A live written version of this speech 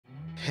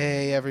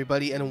Hey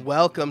everybody, and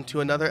welcome to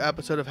another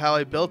episode of How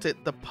I Built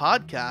It, the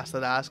podcast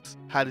that asks,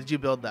 how did you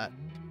build that?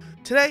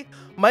 Today,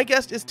 my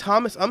guest is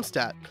Thomas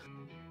Umstattd.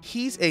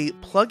 He's a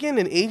plugin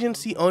and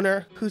agency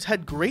owner who's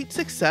had great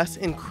success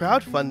in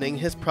crowdfunding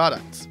his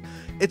products.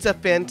 It's a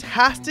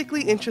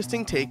fantastically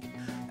interesting take,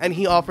 and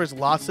he offers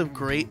lots of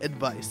great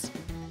advice.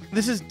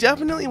 This is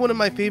definitely one of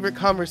my favorite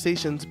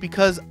conversations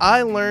because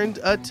I learned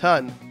a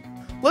ton.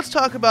 Let's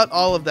talk about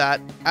all of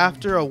that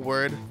after a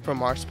word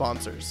from our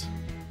sponsors.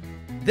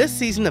 This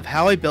season of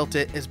How I Built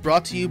It is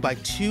brought to you by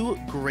two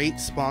great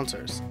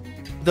sponsors.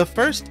 The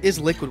first is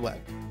LiquidWeb.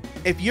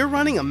 If you're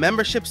running a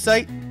membership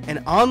site,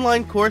 an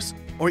online course,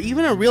 or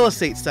even a real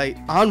estate site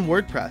on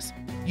WordPress,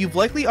 you've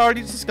likely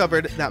already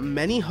discovered that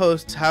many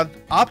hosts have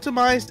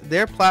optimized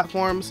their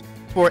platforms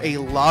for a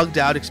logged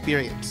out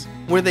experience,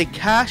 where they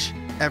cache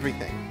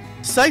everything.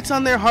 Sites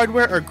on their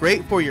hardware are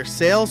great for your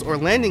sales or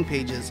landing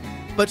pages,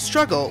 but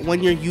struggle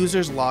when your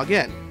users log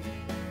in.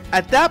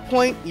 At that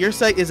point, your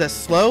site is as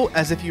slow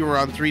as if you were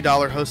on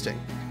 $3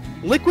 hosting.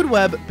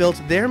 LiquidWeb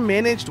built their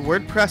managed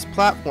WordPress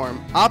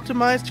platform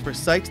optimized for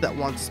sites that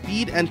want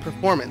speed and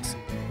performance,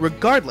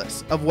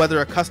 regardless of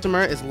whether a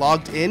customer is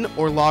logged in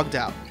or logged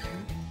out.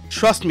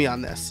 Trust me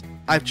on this.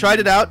 I've tried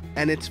it out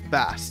and it's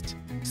fast.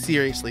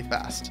 Seriously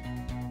fast.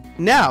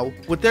 Now,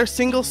 with their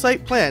single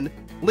site plan,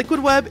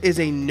 LiquidWeb is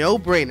a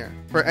no-brainer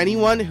for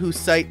anyone whose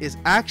site is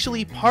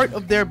actually part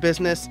of their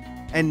business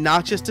and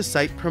not just a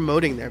site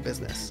promoting their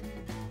business.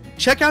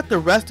 Check out the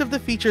rest of the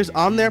features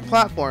on their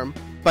platform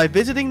by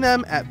visiting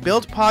them at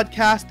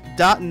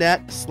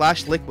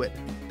buildpodcast.net/liquid.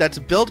 That's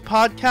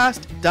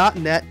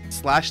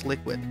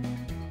buildpodcast.net/liquid.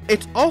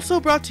 It's also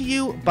brought to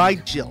you by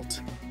Jilt.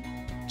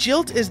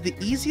 Jilt is the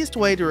easiest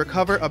way to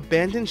recover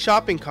abandoned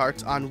shopping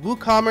carts on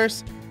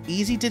WooCommerce,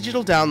 Easy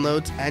Digital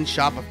Downloads, and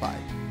Shopify.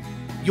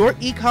 Your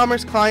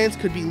e-commerce clients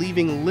could be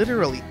leaving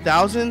literally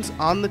thousands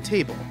on the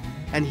table,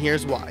 and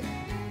here's why.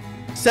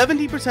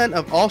 70%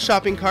 of all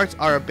shopping carts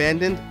are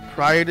abandoned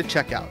prior to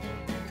checkout.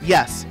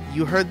 Yes,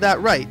 you heard that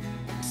right.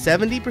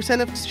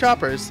 70% of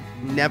shoppers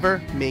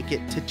never make it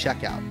to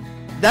checkout.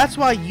 That's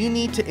why you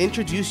need to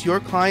introduce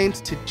your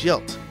clients to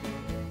Jilt.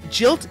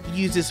 Jilt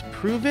uses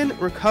proven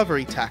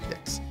recovery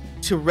tactics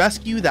to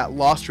rescue that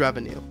lost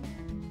revenue.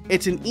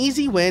 It's an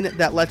easy win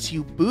that lets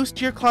you boost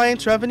your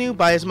client's revenue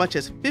by as much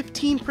as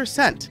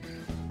 15%,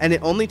 and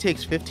it only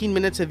takes 15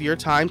 minutes of your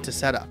time to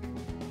set up.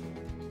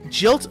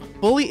 Jilt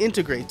fully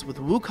integrates with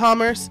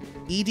WooCommerce,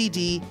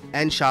 EDD,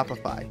 and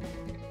Shopify.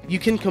 You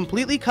can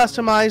completely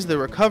customize the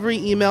recovery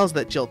emails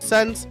that Jilt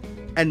sends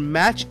and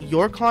match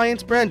your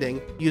client's branding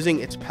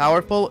using its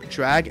powerful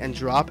drag and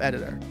drop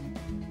editor.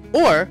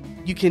 Or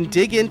you can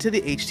dig into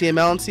the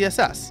HTML and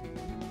CSS.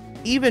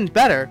 Even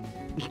better,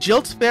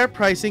 Jilt's fair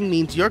pricing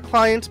means your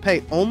clients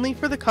pay only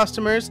for the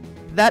customers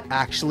that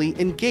actually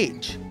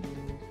engage.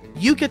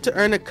 You get to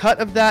earn a cut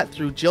of that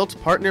through Jilt's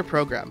partner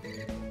program.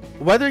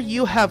 Whether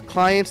you have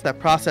clients that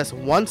process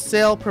 1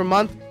 sale per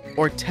month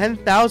or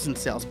 10,000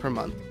 sales per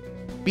month,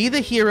 be the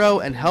hero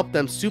and help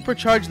them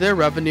supercharge their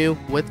revenue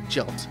with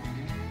Jilt.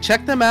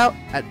 Check them out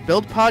at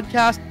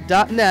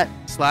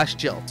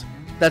buildpodcast.net/Jilt.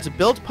 That's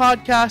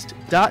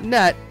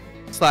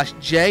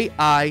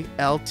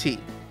buildpodcast.net/JILT.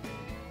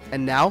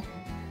 And now,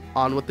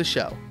 on with the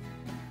show.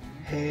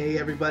 Hey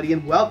everybody,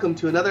 and welcome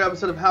to another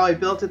episode of How I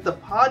Built It, the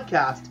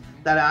podcast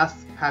that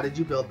asks, how did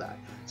you build that?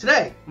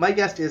 Today, my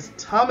guest is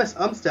Thomas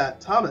Umstattd.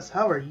 Thomas,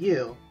 how are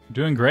you?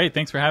 Doing great.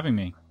 Thanks for having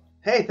me.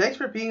 Hey, thanks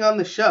for being on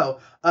the show.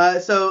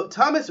 So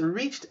Thomas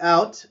reached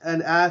out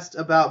and asked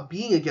about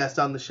being a guest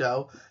on the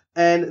show,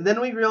 and then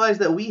we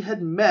realized that we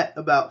had met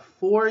about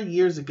 4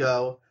 years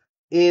ago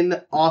in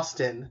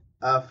Austin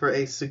for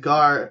a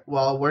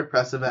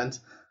WordPress event,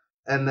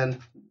 and then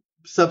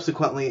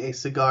subsequently a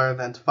cigar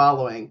event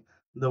following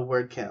the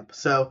WordCamp.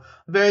 So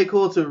very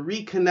cool to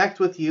reconnect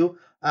with you.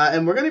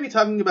 And we're going to be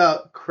talking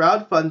about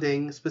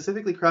crowdfunding,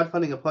 specifically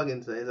crowdfunding a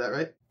plugin today. Is that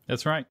right?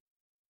 That's right.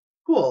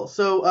 Cool.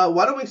 So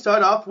why don't we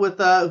start off with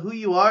who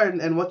you are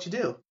and what you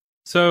do?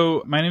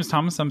 So my name is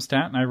Thomas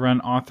Umstattd, and I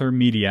run Author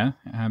Media.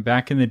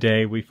 Back in the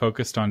day, we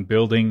focused on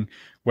building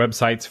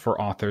websites for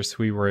authors.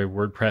 We were a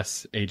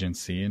WordPress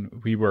agency,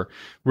 and we were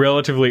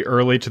relatively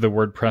early to the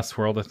WordPress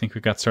world. I think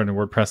we got started in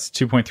WordPress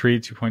 2.3,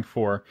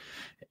 2.4.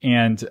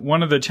 And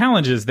one of the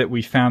challenges that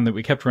we found that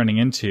we kept running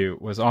into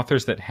was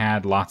authors that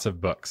had lots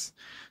of books.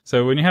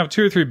 So when you have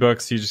 2 or 3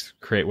 books, you just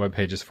create web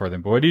pages for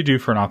them. But what do you do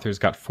for an author who's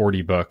got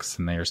 40 books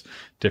and there's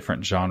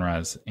different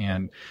genres?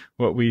 And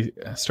what we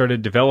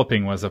started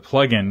developing was a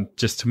plugin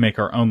just to make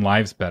our own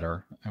lives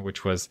better,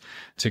 which was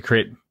to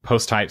create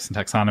post types and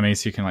taxonomy.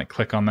 So you can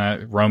click on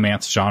the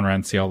romance genre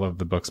and see all of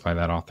the books by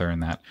that author in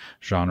that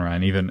genre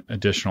and even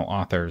additional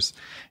authors.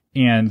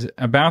 And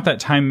about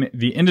that time,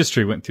 the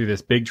industry went through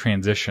this big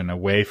transition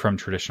away from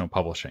traditional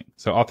publishing.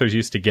 So authors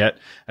used to get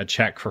a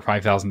check for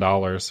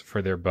 $5,000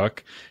 for their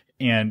book.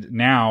 And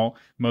now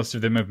most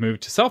of them have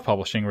moved to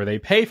self-publishing where they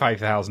pay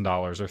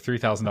 $5,000 or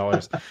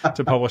 $3,000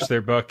 to publish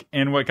their book.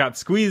 And what got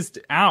squeezed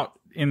out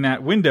in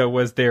that window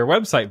was their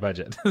website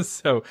budget.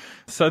 So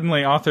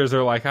suddenly authors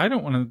are like, I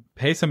don't want to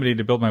pay somebody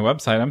to build my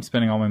website. I'm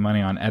spending all my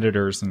money on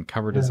editors and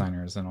cover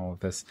designers and all of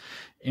this.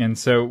 And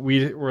so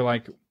we were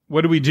like,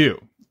 what do we do?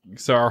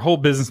 So our whole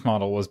business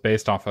model was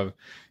based off of,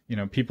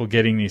 people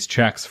getting these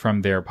checks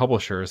from their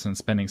publishers and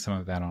spending some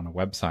of that on a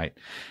website.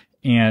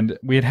 And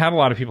we had a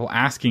lot of people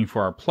asking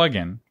for our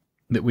plugin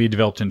that we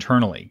developed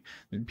internally.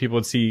 People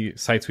would see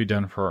sites we'd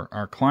done for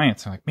our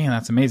clients and like, man,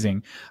 that's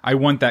amazing. I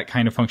want that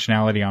kind of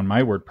functionality on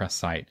my WordPress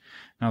site.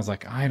 And I was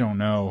like, I don't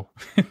know.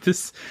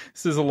 This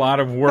is a lot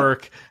of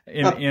work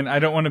and I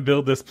don't want to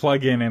build this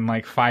plugin and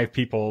like 5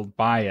 people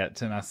buy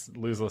it and us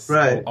lose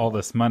all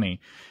this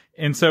money.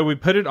 And so we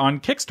put it on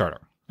Kickstarter.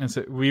 And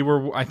so we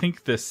were, I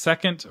think, the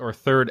second or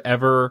third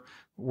ever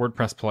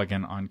WordPress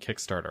plugin on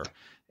Kickstarter.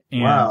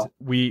 And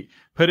we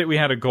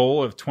had a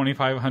goal of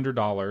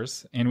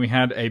 $2,500 and we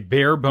had a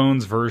bare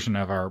bones version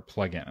of our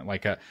plugin,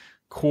 like a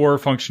core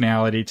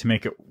functionality to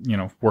make it,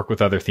 work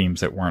with other themes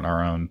that weren't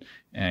our own,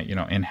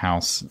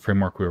 in-house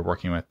framework we were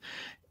working with.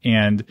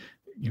 And,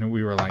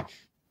 we were like,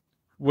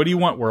 what do you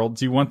want, world?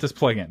 Do you want this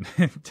plugin?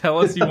 Tell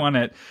us you want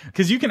it.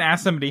 Because you can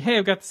ask somebody, hey,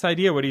 I've got this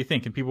idea. What do you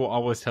think? And people will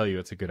always tell you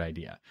it's a good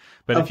idea.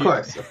 But of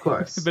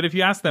course. But if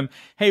you ask them,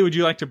 hey, would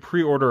you like to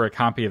pre-order a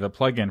copy of the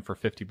plugin for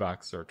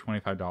 $50 or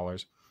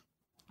 $25?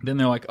 Then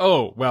they're like,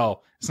 oh,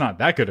 well, it's not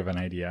that good of an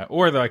idea.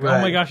 Or they're like,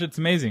 oh my gosh, it's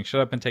amazing.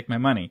 Shut up and take my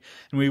money.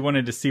 And we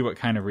wanted to see what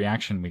kind of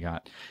reaction we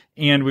got.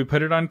 And we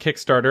put it on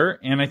Kickstarter.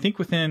 And I think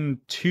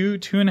within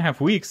 2.5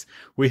 weeks,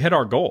 we hit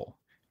our goal.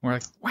 We're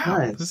like,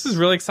 wow, this is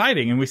really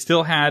exciting. And we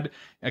still had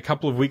a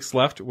couple of weeks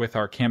left with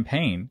our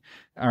campaign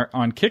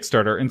on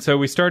Kickstarter. And so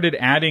we started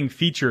adding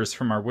features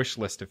from our wish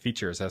list of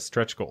features as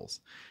stretch goals.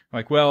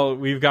 Like, well,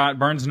 we've got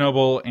Barnes &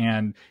 Noble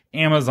and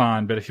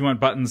Amazon, but if you want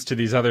buttons to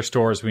these other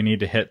stores, we need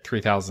to hit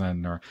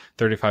 $3,000 or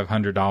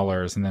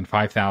 $3,500 and then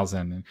 $5,000.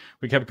 And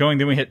we kept going.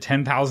 Then we hit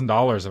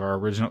 $10,000 of our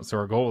original. So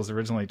our goal was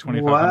originally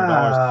 $2,500.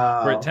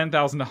 Wow. We're at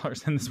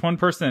 $10,000. And this one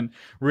person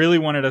really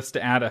wanted us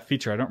to add a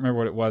feature. I don't remember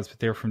what it was, but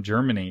they were from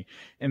Germany.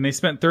 And they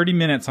spent 30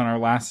 minutes on our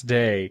last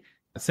day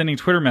sending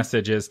Twitter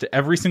messages to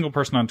every single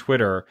person on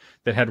Twitter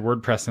that had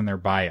WordPress in their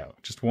bio.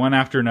 Just one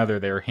after another,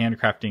 they were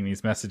handcrafting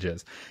these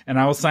messages. And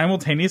I was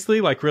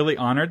simultaneously like really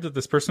honored that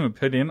this person would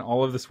put in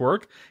all of this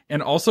work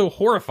and also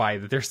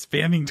horrified that they're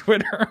spamming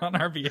Twitter on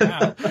our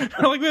behalf.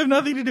 Like, we have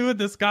nothing to do with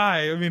this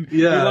guy. I mean,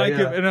 we like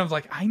him. And I was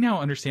like, I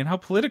now understand how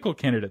political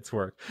candidates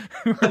work.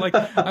 We're like,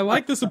 I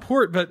like the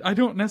support, but I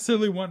don't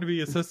necessarily want to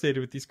be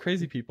associated with these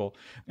crazy people.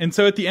 And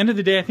so at the end of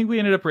the day, I think we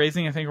ended up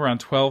raising,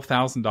 around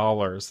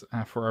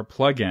 $12,000 for our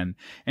plugin.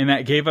 And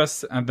that gave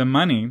us the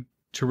money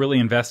to really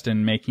invest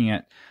in making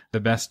it the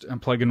best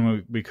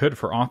plugin we could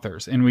for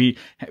authors. And we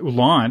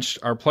launched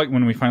our plugin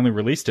when we finally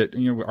released it.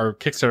 Our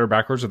Kickstarter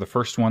backers are the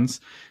first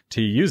ones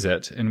to use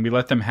it. And we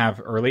let them have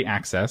early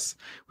access,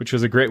 which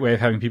was a great way of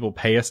having people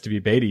pay us to be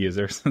beta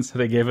users. And so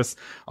they gave us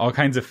all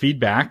kinds of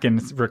feedback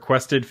and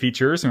requested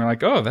features. And we're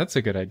like, oh, that's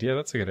a good idea.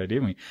 That's a good idea.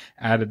 And we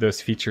added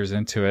those features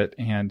into it.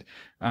 And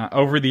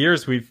over the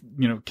years, we've,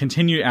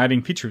 continued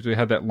adding features. We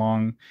had that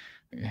long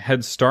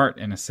head start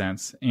in a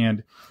sense.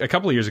 And a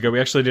couple of years ago, we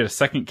actually did a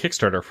second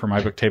Kickstarter for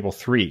My Book Table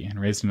 3 and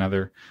raised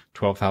another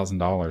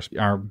 $12,000.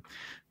 Our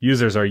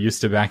users are used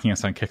to backing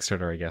us on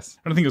Kickstarter, I guess.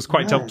 I don't think it was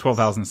quite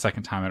 $12,000 the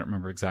second time. I don't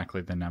remember exactly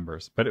the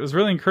numbers, but it was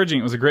really encouraging.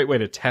 It was a great way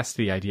to test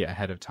the idea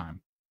ahead of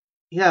time.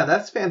 Yeah,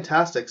 that's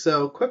fantastic.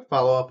 So quick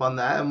follow up on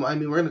that. I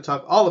mean, we're going to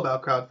talk all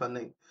about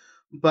crowdfunding,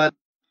 but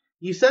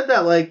you said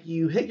that like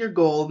you hit your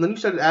goal and then you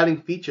started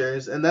adding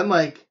features and then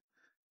like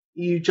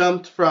you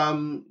jumped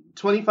from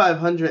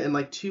 2,500 in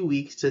like 2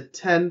 weeks to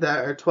 10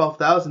 or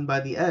 12,000 by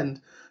the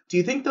end. Do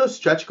you think those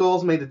stretch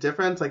goals made a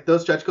difference? Like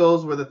those stretch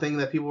goals were the thing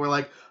that people were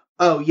like,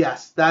 oh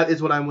yes, that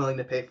is what I'm willing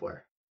to pay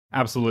for.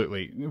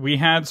 Absolutely. We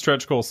had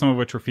stretch goals, some of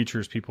which were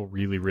features people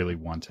really, really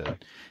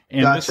wanted.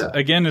 And Gotcha. This,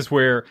 again, is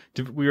where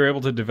we were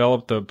able to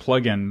develop the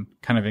plugin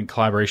kind of in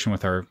collaboration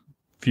with our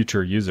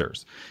future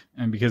users.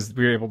 And because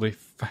we were able to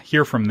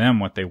hear from them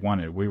what they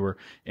wanted, we were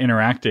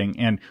interacting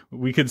and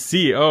we could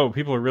see, oh,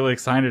 people are really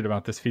excited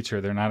about this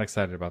feature. They're not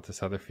excited about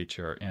this other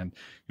feature. And,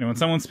 when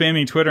someone's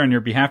spamming Twitter on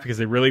your behalf because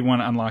they really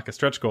want to unlock a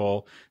stretch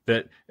goal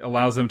that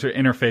allows them to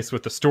interface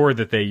with the store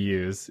that they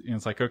use,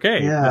 it's like,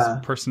 okay, this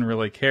person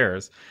really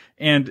cares.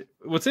 And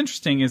what's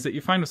interesting is that you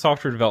find with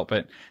software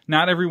development,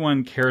 not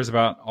everyone cares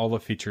about all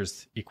the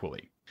features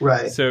equally.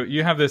 Right. So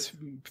you have this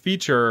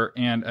feature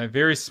and a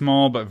very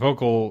small but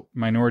vocal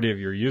minority of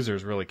your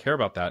users really care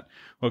about that.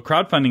 Well,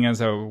 crowdfunding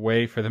is a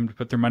way for them to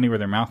put their money where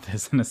their mouth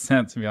is in a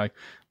sense and be like,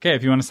 okay,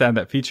 if you want us to add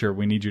that feature,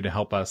 we need you to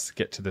help us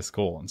get to this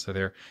goal. And so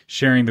they're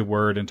sharing the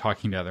word and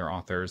talking to other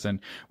authors. And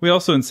we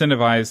also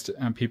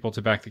incentivized people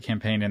to back the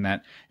campaign in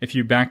that if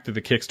you backed the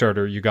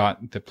Kickstarter, you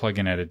got the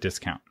plugin at a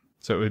discount.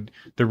 So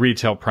the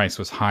retail price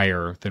was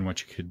higher than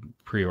what you could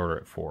pre-order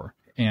it for.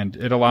 And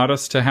it allowed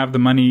us to have the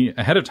money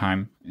ahead of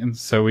time. And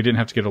so we didn't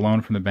have to get a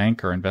loan from the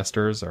bank or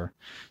investors or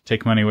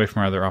take money away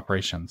from our other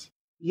operations.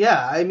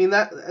 Yeah, I mean,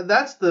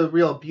 that's the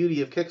real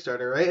beauty of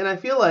Kickstarter, right? And I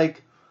feel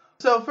like,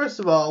 so first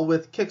of all,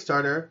 with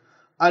Kickstarter,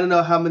 I don't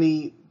know how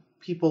many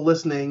people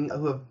listening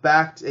who have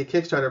backed a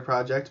Kickstarter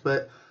project,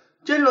 but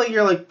generally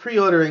you're like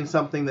pre-ordering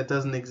something that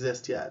doesn't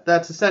exist yet.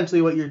 That's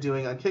essentially what you're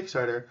doing on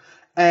Kickstarter.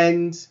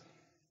 And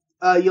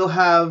you'll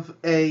have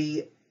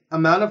a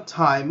amount of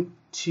time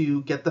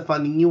to get the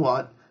funding you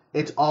want.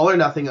 It's all or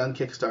nothing on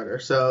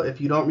Kickstarter. So if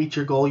you don't reach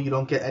your goal, you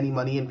don't get any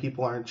money and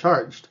people aren't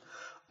charged.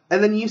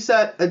 And then you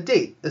set a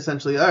date,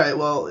 essentially. All right,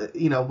 well,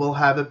 we'll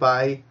have it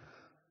by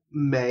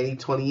May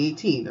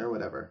 2018 or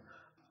whatever.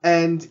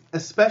 And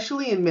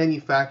especially in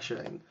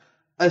manufacturing,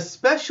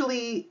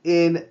 especially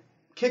in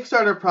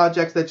Kickstarter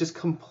projects that just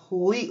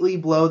completely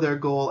blow their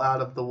goal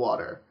out of the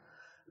water,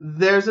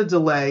 there's a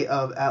delay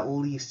of at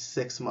least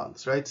 6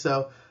 months, right?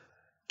 So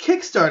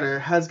Kickstarter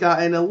has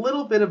gotten a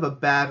little bit of a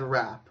bad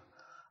rap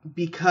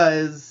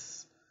because,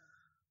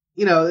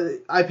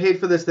 I paid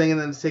for this thing and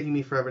then it's taking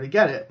me forever to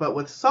get it. But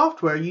with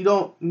software, you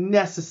don't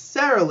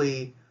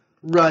necessarily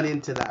run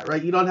into that,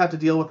 right? You don't have to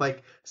deal with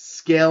like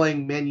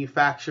scaling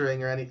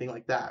manufacturing or anything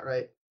like that,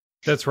 right?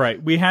 That's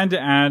right. We had to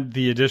add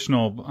the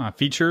additional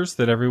features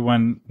that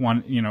everyone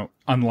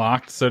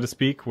unlocked, so to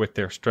speak, with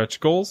their stretch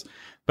goals.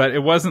 But it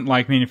wasn't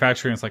like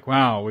manufacturing. It's like,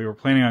 wow, we were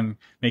planning on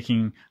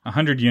making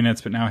 100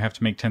 units, but now we have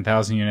to make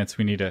 10,000 units.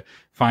 We need to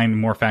find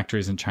more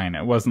factories in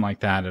China. It wasn't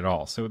like that at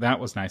all. So that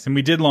was nice. And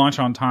we did launch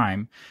on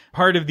time.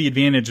 Part of the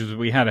advantage was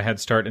we had a head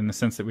start in the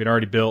sense that we'd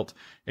already built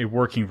a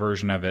working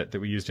version of it that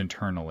we used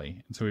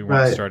internally. And so we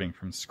weren't starting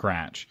from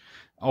scratch.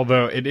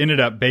 Although it ended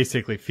up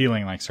basically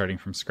feeling like starting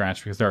from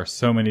scratch because there are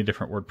so many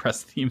different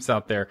WordPress themes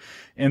out there,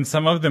 and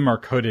some of them are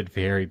coded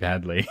very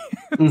badly.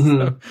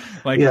 So,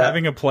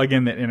 having a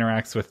plugin that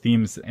interacts with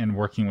themes and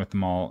working with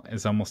them all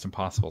is almost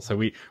impossible. So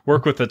we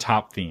work with the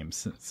top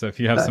themes. So if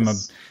you have some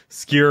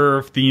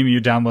obscure theme you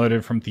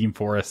downloaded from Theme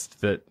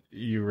Forest that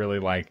you really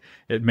like,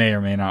 it may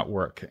or may not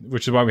work,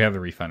 which is why we have the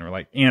refund.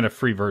 We're and a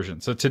free version.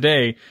 So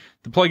today,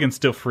 the plugin's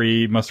still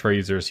free. Most of our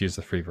users use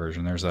the free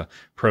version. There's a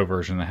pro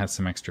version that has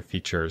some extra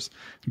features,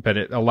 but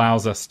it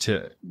allows us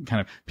to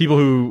people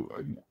who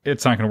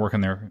it's not going to work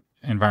in their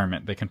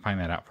environment, they can find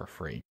that out for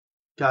free.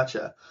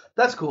 Gotcha.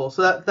 That's cool.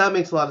 So that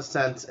makes a lot of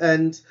sense.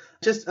 And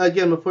just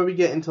again, before we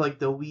get into like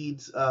the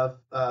weeds of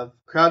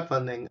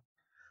crowdfunding,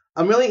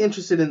 I'm really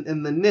interested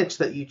in the niche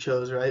that you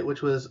chose, right?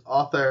 Which was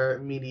author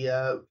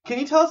media. Can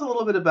you tell us a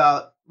little bit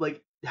about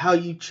like how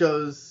you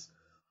chose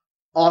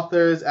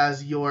authors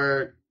as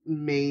your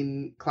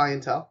main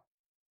clientele?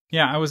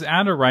 Yeah, I was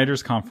at a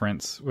writer's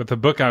conference with a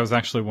book I was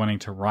actually wanting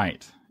to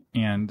write.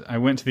 And I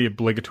went to the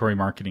obligatory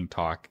marketing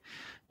talk.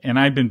 And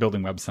I'd been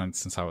building websites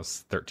since I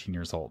was 13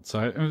 years old. So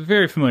I was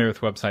very familiar with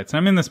websites. And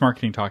I'm in this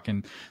marketing talk,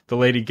 and the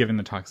lady giving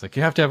the talk is like,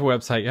 you have to have a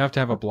website, you have to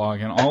have a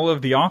blog. And all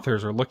of the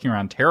authors are looking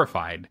around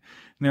terrified.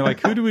 And they're like,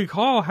 who do we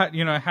call? How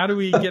do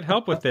we get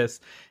help with this?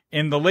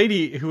 And the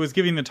lady who was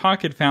giving the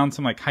talk had found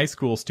some like high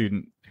school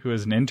student who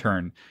is an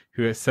intern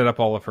who has set up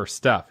all of her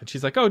stuff. And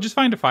she's like, oh, just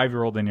find a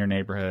 5-year-old in your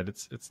neighborhood.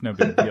 It's no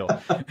big deal.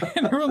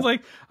 And everyone's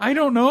like, I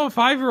don't know a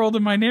 5-year-old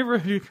in my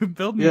neighborhood who could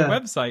build me a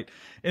website.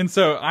 And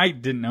so I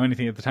didn't know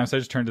anything at the time. So I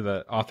just turned to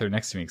the author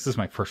next to me, because this is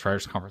my first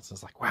writer's conference. I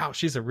was like, wow,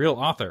 she's a real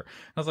author.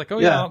 And I was like, oh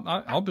yeah,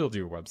 I'll build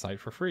you a website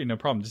for free. No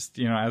problem. Just,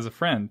 as a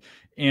friend.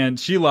 And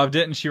she loved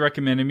it. And she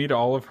recommended me to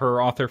all of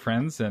her author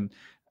friends, and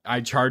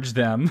I charged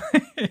them.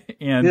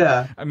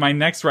 And my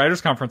next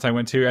writers conference I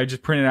went to, I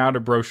just printed out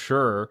a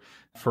brochure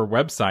for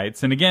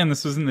websites. And again,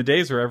 this was in the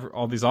days where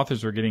all these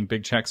authors were getting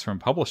big checks from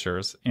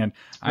publishers. And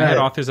I had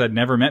authors I'd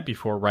never met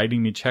before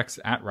writing me checks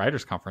at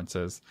writers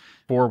conferences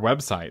for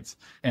websites.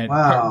 And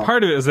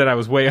part of it is that I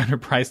was way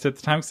underpriced at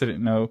the time because I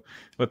didn't know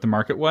what the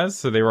market was.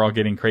 So they were all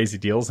getting crazy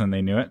deals and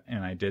they knew it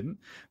and I didn't.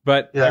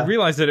 But I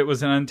realized that it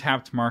was an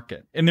untapped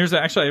market. And there's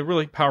actually a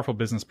really powerful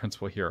business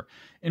principle here.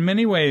 In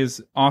many ways,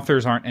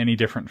 authors aren't any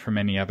different from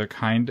any other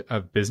kind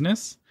of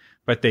business,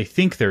 but they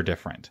think they're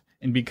different.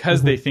 And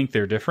because they think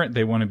they're different,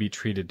 they want to be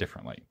treated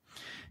differently.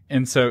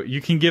 And so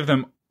you can give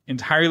them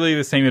entirely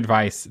the same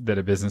advice that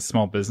a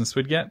small business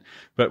would get.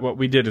 But what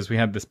we did is we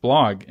had this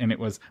blog, and it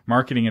was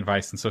marketing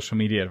advice and social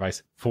media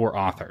advice for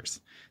authors.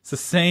 It's the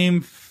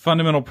same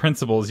fundamental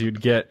principles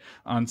you'd get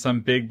on some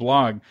big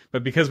blog.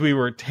 But because we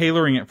were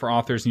tailoring it for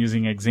authors and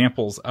using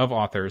examples of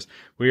authors,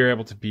 we were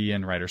able to be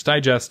in Writer's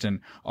Digest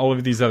and all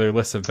of these other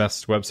lists of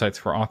best websites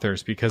for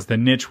authors, because the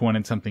niche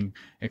wanted something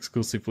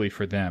exclusively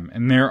for them.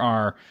 And there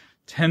are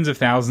tens of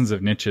thousands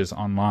of niches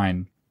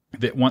online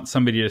that want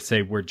somebody to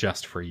say, we're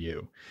just for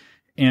you.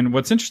 And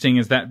what's interesting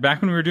is that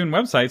back when we were doing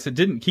websites, it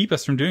didn't keep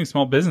us from doing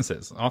small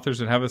businesses. Authors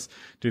would have us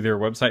do their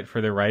website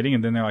for their writing,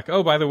 and then they're like,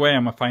 oh, by the way,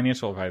 I'm a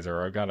financial advisor,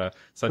 or I've got a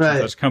such and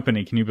such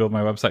company. Can you build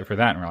my website for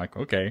that? And we're like,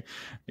 okay,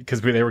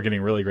 because they were getting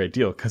a really great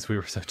deal because we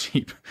were so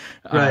cheap.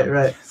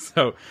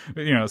 So,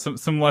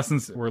 some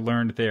lessons were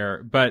learned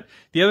there. But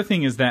the other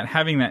thing is that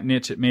having that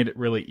niche, it made it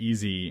really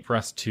easy for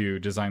us to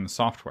design the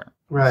software.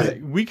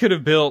 Right. We could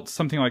have built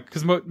something like,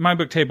 because my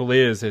book table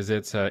is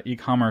it's an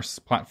e-commerce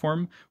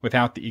platform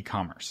without the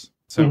e-commerce.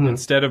 So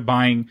instead of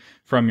buying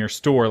from your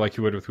store like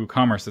you would with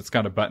WooCommerce, it's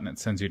got a button that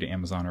sends you to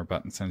Amazon or a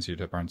button sends you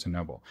to Barnes &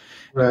 Noble.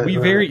 Right, we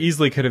very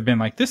easily could have been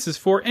like, this is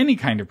for any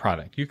kind of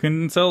product. You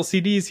can sell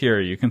CDs here.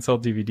 You can sell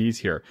DVDs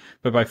here.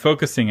 But by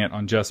focusing it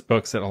on just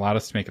books, it allowed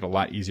us to make it a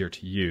lot easier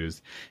to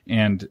use.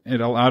 And it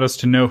allowed us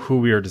to know who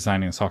we were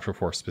designing the software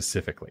for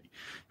specifically.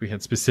 We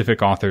had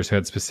specific authors who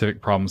had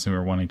specific problems and we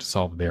were wanting to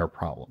solve their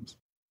problems.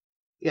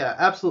 Yeah,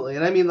 absolutely.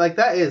 And I mean, like,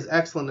 that is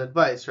excellent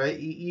advice, right?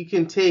 You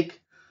can take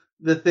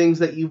the things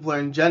that you've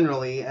learned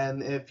generally,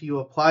 and if you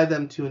apply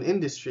them to an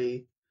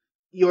industry,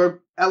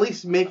 you're at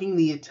least making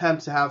the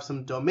attempt to have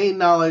some domain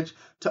knowledge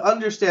to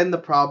understand the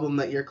problem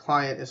that your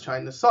client is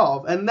trying to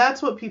solve. And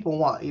that's what people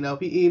want.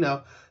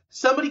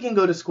 Somebody can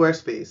go to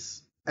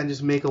Squarespace and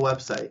just make a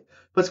website,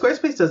 but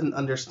Squarespace doesn't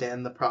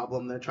understand the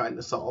problem they're trying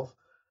to solve.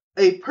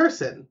 A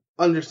person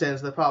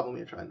understands the problem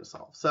you're trying to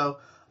solve. So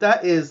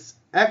that is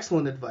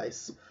excellent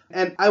advice.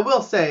 And I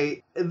will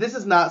say, this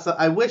is not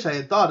I wish I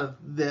had thought of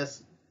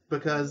this,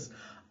 because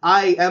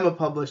I am a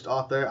published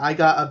author. I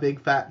got a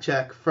big fat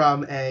check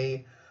from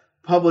a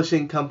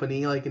publishing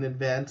company, like an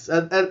advance.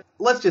 And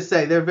let's just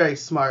say they're very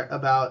smart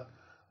about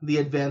the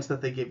advance that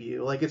they give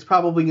you. Like, it's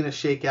probably going to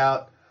shake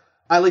out.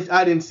 At least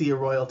I didn't see a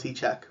royalty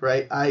check,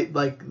 right?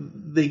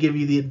 They give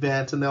you the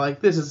advance and they're like,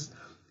 this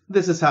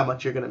is how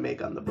much you're going to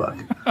make on the book.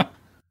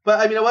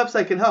 But I mean, a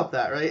website can help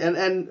that, right?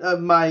 And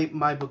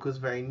my book was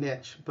very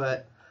niche,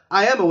 but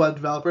I am a web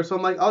developer, so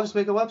I'm like, I'll just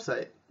make a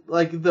website.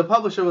 Like, the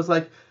publisher was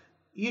like,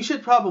 you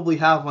should probably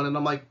have one. And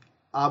I'm like,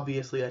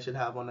 obviously I should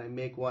have one. I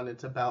make one.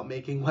 It's about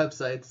making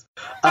websites.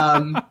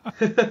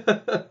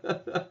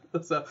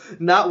 So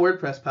not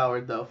WordPress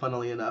powered though,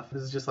 funnily enough.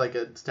 This is just like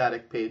a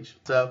static page.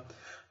 So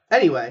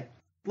anyway,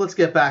 let's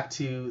get back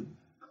to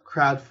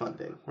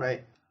crowdfunding,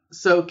 right?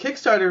 So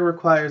Kickstarter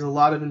requires a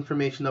lot of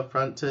information up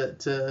front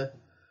to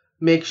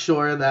make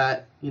sure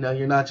that,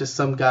 you're not just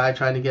some guy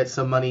trying to get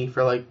some money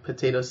for like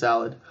potato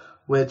salad,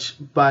 which,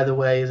 by the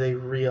way, is a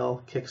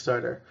real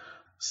Kickstarter.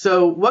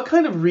 So what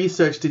kind of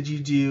research did you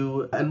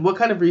do, and what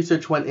kind of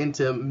research went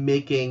into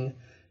making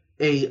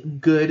a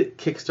good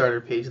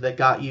Kickstarter page that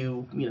got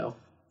you,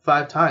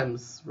 5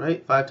 times,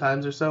 right? 5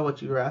 times or so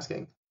what you were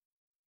asking?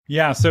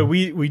 Yeah, so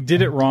we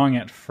did it wrong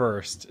at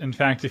first. In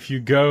fact, if you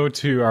go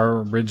to our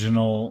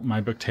original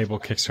My Book Table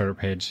Kickstarter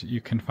page,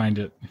 you can find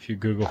it if you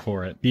Google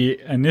for it. The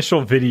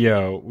initial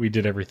video, we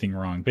did everything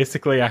wrong.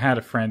 Basically, I had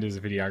a friend who's a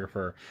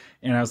videographer,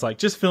 and I was like,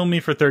 just film me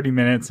for 30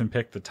 minutes and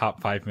pick the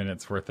top 5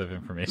 minutes worth of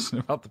information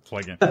about the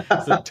plugin.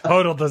 It's a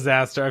total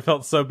disaster. I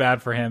felt so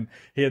bad for him.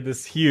 He had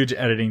this huge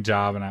editing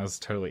job, and I was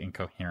totally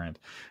incoherent.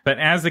 But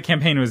as the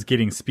campaign was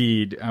getting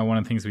speed, one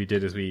of the things we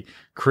did is we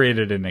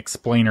created an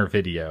explainer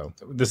video.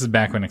 This is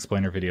back when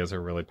explainer videos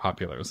are really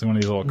popular. It was one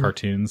of these little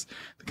cartoons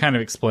that kind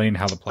of explained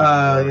how the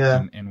plugin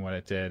worked and what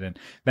it did. And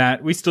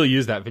that we still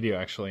use that video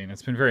actually, and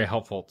it's been very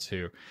helpful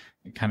to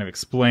kind of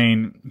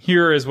explain,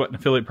 here is what an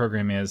affiliate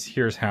program is,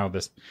 here's how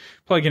this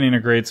plugin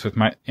integrates with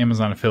my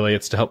Amazon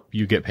affiliates to help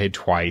you get paid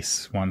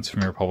twice, once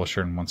from your publisher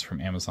and once from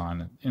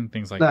Amazon, and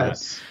things like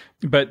that.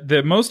 But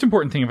the most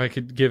important thing, if I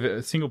could give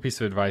a single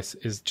piece of advice,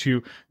 is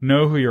to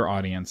know who your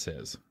audience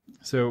is.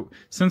 So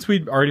since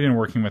we'd already been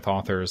working with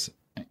authors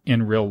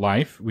in real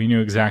life, we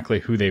knew exactly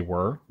who they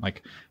were,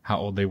 like how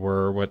old they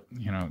were, what,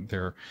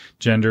 their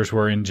genders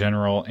were in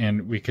general,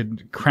 and we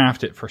could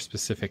craft it for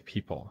specific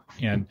people.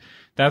 And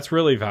that's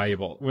really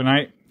valuable. When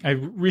I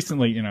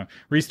recently,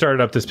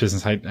 restarted up this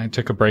business, I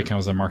took a break. I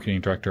was a marketing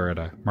director at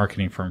a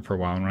marketing firm for a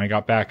while. And when I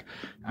got back,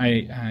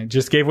 I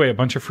just gave away a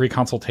bunch of free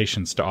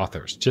consultations to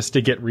authors just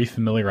to get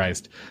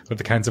refamiliarized with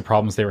the kinds of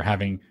problems they were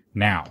having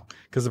now.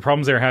 Because the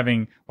problems they were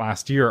having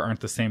last year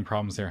aren't the same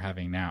problems they're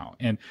having now.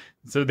 And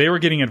so they were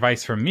getting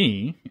advice from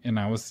me, and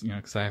I was,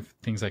 because I have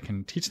things I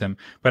can teach them,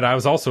 but I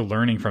was also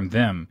learning from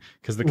them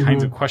because the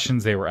kinds of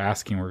questions they were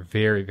asking were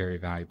very, very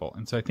valuable.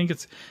 And so I think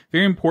it's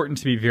very important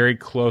to be very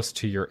close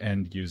to your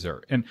end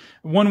user. And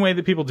one way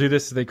that people do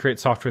this is they create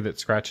software that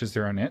scratches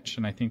their own itch.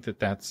 And I think that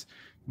that's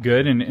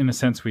good. And in a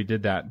sense, we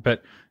did that.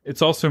 But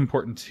it's also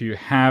important to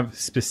have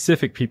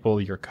specific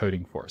people you're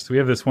coding for. So we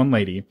have this one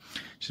lady.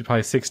 She's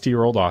probably a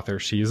 60-year-old author.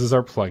 She uses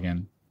our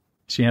plugin.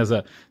 She has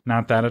a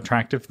not that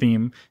attractive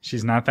theme.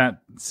 She's not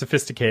that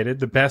sophisticated.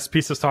 The best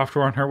piece of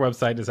software on her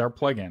website is our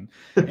plugin.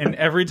 And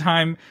every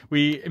time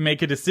we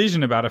make a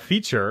decision about a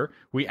feature,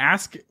 we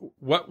ask,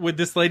 what would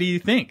this lady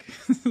think?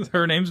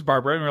 Her name's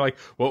Barbara. And we're like,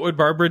 what would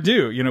Barbara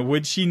do?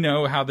 Would she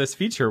know how this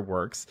feature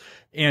works?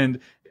 And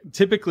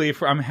typically,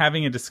 if I'm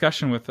having a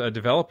discussion with a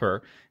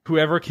developer,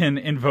 whoever can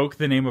invoke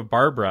the name of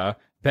Barbara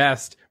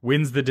best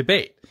wins the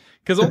debate.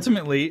 Because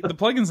ultimately, the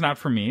plugin's not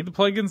for me. The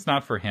plugin's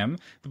not for him.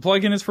 The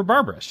plugin is for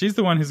Barbara. She's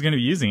the one who's going to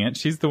be using it.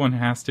 She's the one who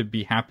has to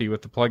be happy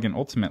with the plugin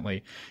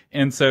ultimately.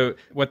 And so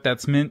what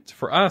that's meant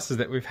for us is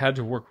that we've had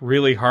to work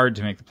really hard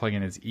to make the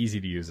plugin as easy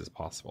to use as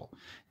possible.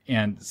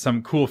 and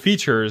some cool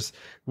features,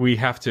 we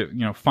have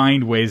to,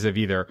 find ways of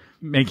either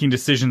making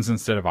decisions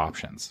instead of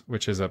options,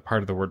 which is a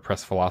part of the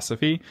WordPress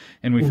philosophy.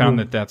 And we found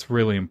that that's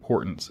really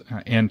important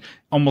and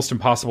almost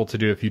impossible to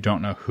do if you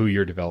don't know who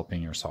you're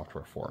developing your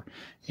software for.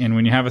 And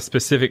when you have a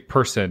specific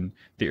person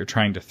that you're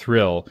trying to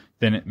thrill,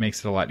 then it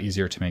makes it a lot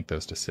easier to make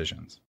those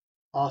decisions.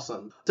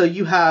 Awesome. So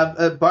you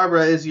have,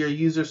 Barbara is your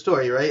user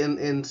story, right?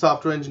 In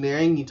software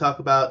engineering, you talk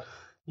about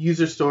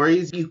user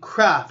stories. You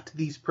craft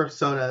these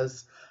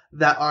personas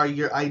that are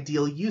your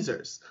ideal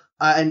users.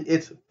 And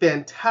it's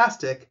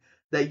fantastic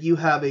that you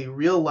have a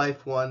real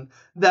life one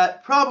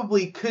that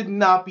probably could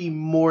not be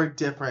more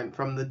different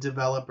from the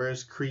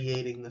developers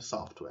creating the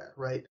software,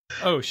 right?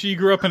 Oh, she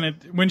grew up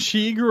when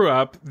she grew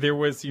up, there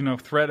was,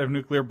 threat of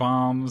nuclear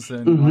bombs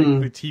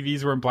and like the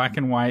TVs were in black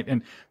and white,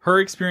 and her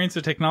experience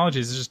with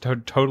technology is just a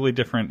totally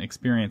different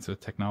experience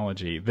with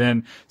technology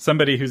than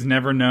somebody who's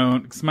never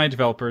known, because my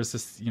developer is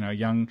this,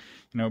 young,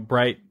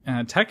 bright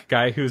tech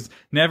guy who's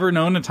never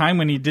known a time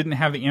when he didn't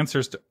have the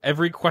answers to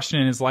every question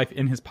in his life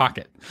in his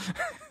pocket.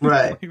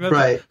 Right, that's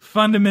right. a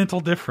fundamental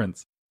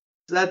difference.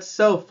 That's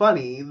so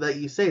funny that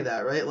you say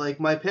that, right? Like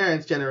my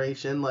parents'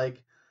 generation,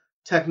 like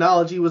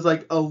technology was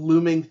like a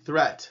looming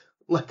threat,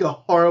 like a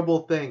horrible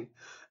thing.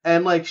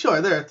 And like,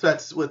 sure, there are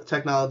threats with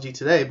technology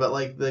today, but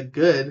like the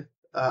good,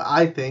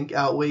 I think,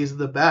 outweighs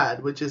the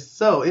bad, which is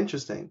so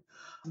interesting.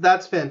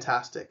 That's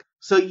fantastic.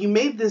 So you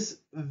made this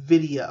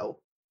video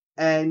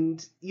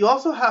and you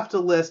also have to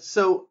list,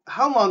 so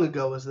how long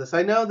ago was this?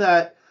 I know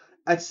that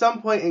at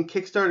some point in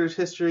Kickstarter's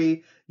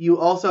history, you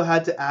also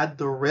had to add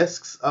the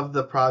risks of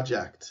the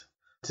project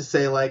to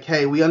say like,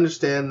 hey, we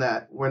understand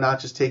that we're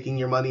not just taking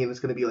your money and it's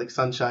going to be like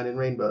sunshine and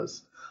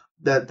rainbows,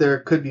 that there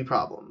could be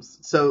problems.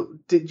 So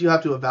did you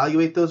have to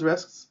evaluate those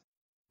risks?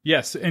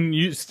 Yes, and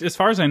as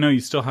far as I know, you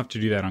still have to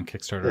do that on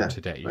Kickstarter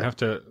today. You have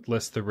to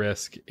list the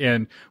risk,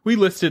 and we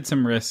listed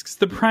some risks.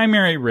 The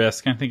primary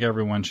risk, I think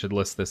everyone should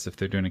list this if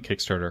they're doing a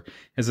Kickstarter,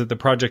 is that the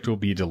project will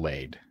be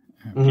delayed.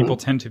 People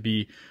tend to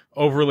be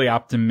overly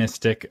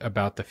optimistic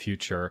about the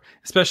future,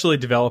 especially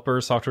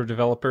developers, software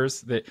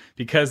developers, that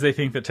because they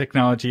think that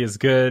technology is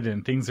good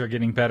and things are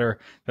getting better,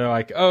 they're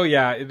like, oh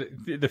yeah,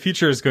 the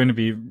future is going to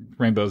be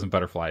rainbows and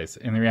butterflies.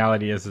 And the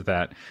reality is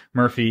that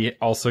Murphy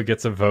also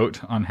gets a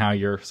vote on how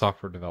your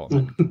software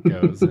development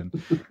goes. And,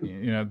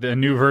 the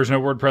new version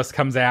of WordPress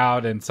comes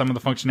out and some of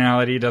the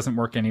functionality doesn't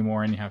work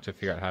anymore and you have to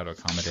figure out how to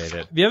accommodate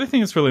it. The other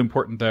thing that's really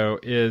important though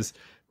is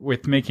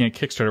with making a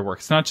Kickstarter work,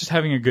 it's not just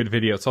having a good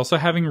video, it's also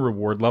having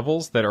reward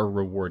levels that are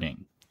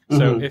rewarding.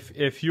 So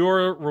if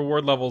your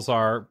reward levels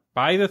are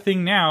buy the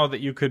thing now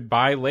that you could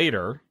buy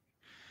later,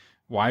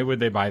 why would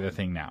they buy the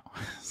thing now?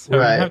 So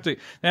there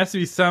has to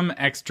be some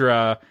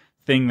extra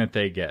thing that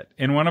they get.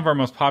 And one of our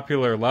most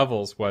popular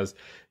levels was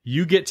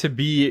you get to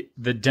be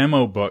the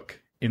demo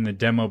book in the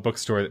demo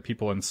bookstore that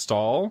people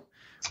install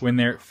when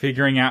they're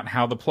figuring out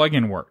how the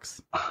plugin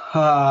works.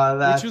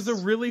 Which was a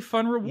really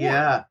fun reward.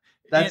 Yeah.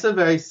 That's a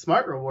very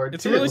smart reward,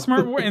 It's a really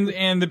smart reward.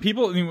 And the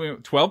people,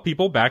 12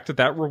 people backed at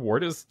that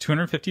reward. It was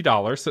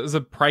 $250. So it was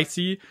a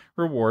pricey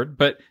reward.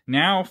 But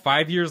now,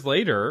 5 years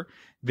later,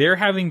 they're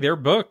having their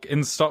book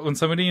installed. When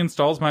somebody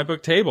installs my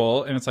book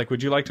table, and it's like,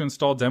 would you like to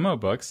install demo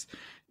books?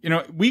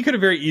 We could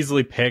have very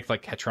easily picked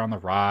like Catcher on the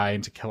Rye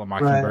and To Kill a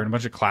Mockingbird, and a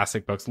bunch of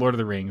classic books, Lord of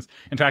the Rings.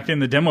 In fact, in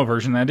the demo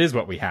version, that is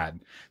what we had.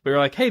 We were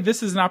like, hey,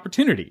 this is an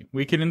opportunity.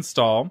 We can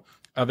install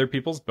other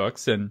people's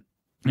books, and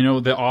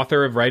the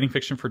author of Writing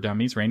Fiction for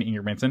Dummies, Raina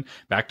Ingebrigtsen,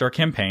 backed our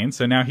campaign.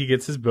 So now he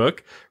gets his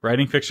book,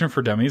 Writing Fiction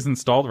for Dummies,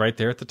 installed right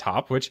there at the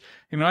top, which,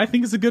 I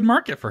think is a good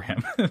market for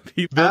him.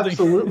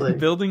 Absolutely.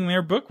 Building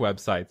their book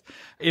websites.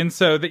 And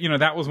so that,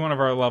 that was one of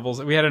our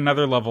levels. We had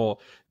another level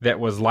that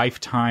was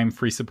lifetime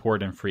free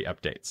support and free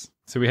updates.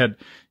 So we had,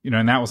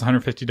 and that was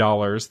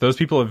 $150. Those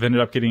people have ended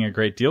up getting a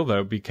great deal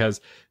though,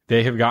 because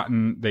they got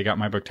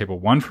my book table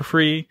 1 for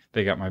free.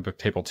 They got my book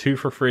table 2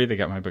 for free. They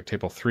got my book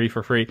table 3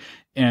 for free.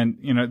 And,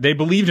 they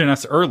believed in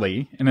us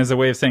early. And as a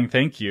way of saying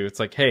thank you,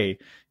 it's like, hey,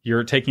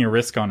 you're taking a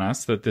risk on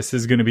us that this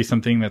is going to be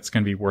something that's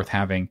going to be worth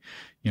having,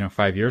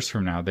 5 years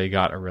from now. They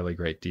got a really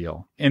great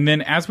deal. And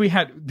then as we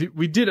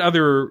did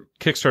other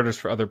Kickstarters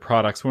for other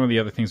products, one of the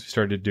other things we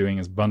started doing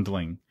is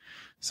bundling.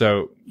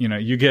 So, we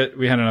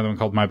had another one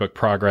called My Book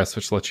Progress,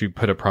 which lets you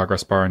put a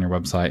progress bar on your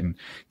website and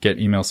get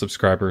email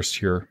subscribers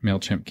to your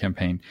MailChimp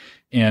campaign.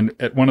 And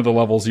at one of the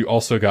levels, you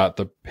also got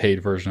the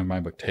paid version of My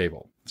Book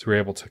Table. So we're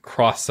able to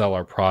cross-sell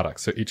our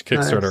products. So each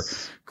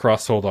Kickstarter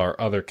cross-sold our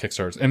other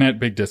Kickstarters and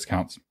at big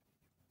discounts.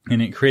 And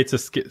it creates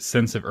a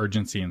sense of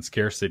urgency and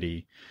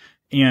scarcity.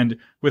 And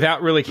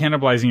without really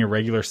cannibalizing your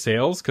regular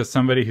sales, because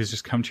somebody who's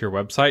just come to your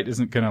website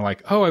isn't going to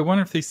like, oh, I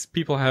wonder if these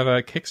people have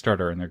a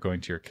Kickstarter and they're going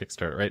to your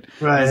Kickstarter, right?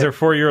 As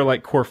therefore you're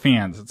like core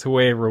fans. It's a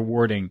way of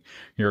rewarding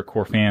your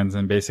core fans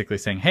and basically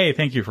saying, hey,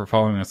 thank you for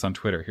following us on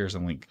Twitter. Here's a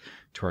link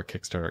to our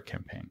Kickstarter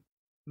campaign.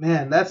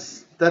 Man,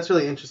 that's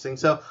really interesting.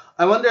 So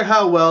I wonder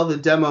how well the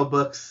demo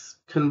books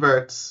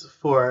converts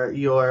for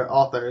your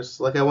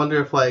authors. Like, I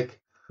wonder if like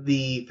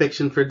the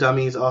Fiction for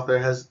Dummies author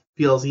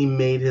feels he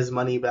made his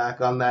money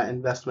back on that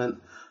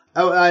investment.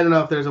 I don't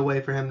know if there's a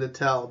way for him to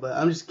tell, but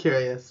I'm just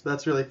curious.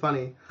 That's really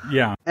funny.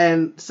 Yeah.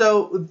 And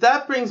so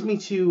that brings me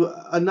to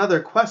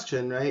another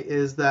question, right?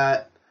 Is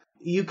that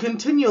you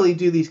continually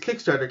do these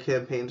Kickstarter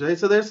campaigns, right?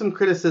 So there's some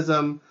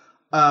criticism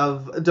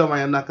of, don't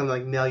worry, I'm not going to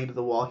like nail you to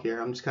the wall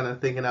here. I'm just kind of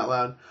thinking out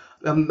loud.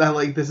 I'm not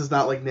like, this is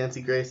not like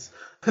Nancy Grace.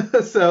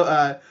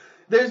 So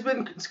there's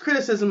been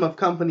criticism of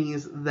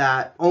companies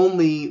that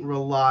only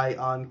rely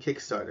on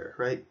Kickstarter,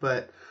 right?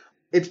 But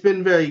it's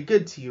been very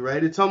good to you,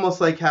 right? It's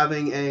almost like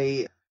having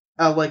a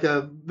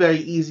very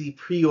easy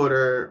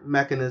pre-order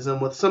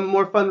mechanism with some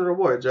more fun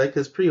rewards, right?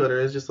 Because pre-order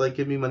is just like,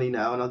 give me money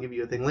now and I'll give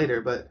you a thing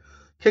later. But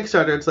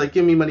Kickstarter, it's like,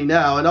 give me money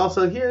now and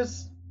also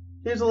here's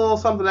a little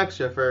something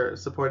extra for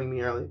supporting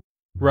me early.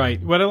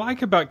 Right. What I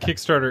like about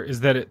Kickstarter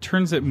is that it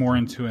turns it more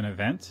into an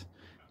event,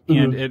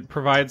 and it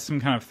provides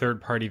some kind of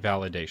third-party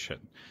validation.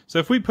 So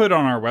if we put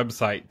on our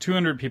website,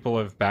 200 people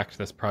have backed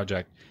this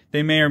project,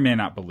 they may or may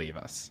not believe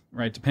us,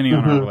 right? Depending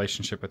on our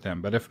relationship with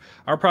them. But if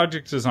our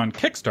project is on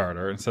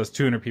Kickstarter and says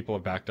 200 people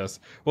have backed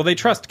us, well, they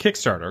trust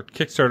Kickstarter.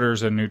 Kickstarter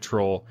is a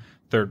neutral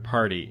third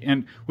party.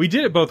 And we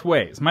did it both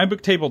ways. My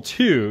Book Table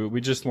 2,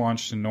 we just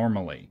launched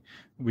normally.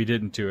 We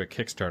didn't do a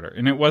Kickstarter,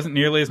 and it wasn't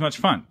nearly as much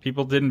fun.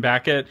 People didn't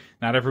back it.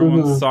 Not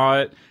everyone saw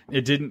it.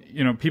 It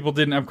didn't, people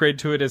didn't upgrade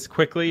to it as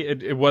quickly.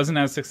 It wasn't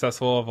as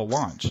successful of a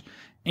launch.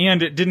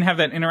 And it didn't have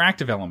that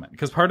interactive element,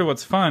 because part of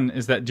what's fun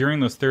is that during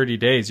those 30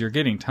 days, you're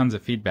getting tons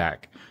of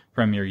feedback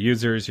from your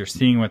users. You're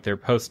seeing what they're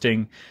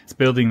posting. It's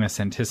building this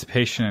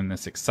anticipation and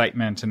this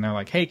excitement. And they're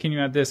like, hey, can you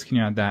add this? Can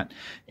you add that?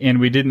 And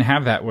we didn't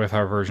have that with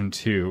our version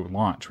 2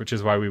 launch, which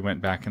is why we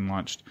went back and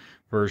launched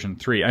version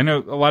 3. I know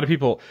a lot of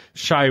people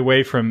shy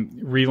away from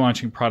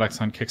relaunching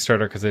products on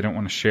Kickstarter because they don't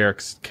want to share,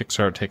 because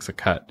Kickstarter takes a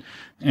cut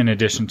in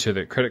addition to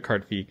the credit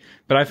card fee.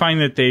 But I find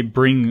that they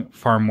bring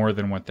far more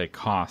than what they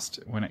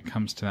cost when it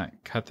comes to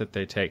that cut that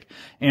they take.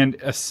 And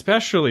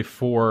especially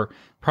for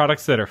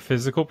products that are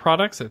physical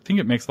products, I think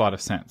it makes a lot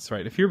of sense,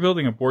 right? If you're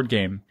building a board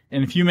game,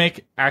 and if you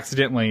make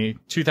accidentally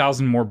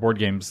 2,000 more board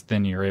games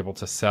than you're able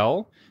to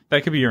sell,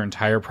 that could be your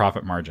entire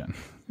profit margin.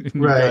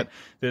 You've got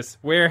this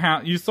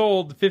warehouse. You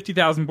sold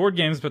 50,000 board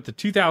games, but the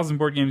 2,000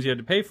 board games you had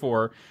to pay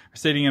for are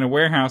sitting in a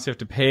warehouse. You have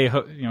to pay,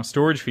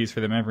 storage fees for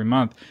them every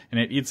month, and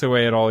it eats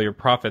away at all your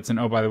profits.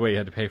 And oh, by the way, you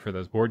had to pay for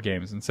those board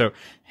games. And so,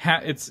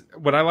 it's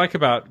what I like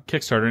about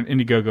Kickstarter and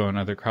Indiegogo and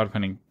other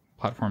crowdfunding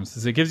platforms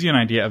is it gives you an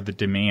idea of the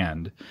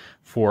demand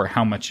for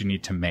how much you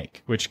need to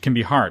make, which can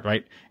be hard,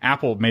 right?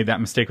 Apple made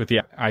that mistake with the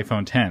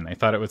iPhone 10. They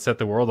thought it would set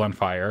the world on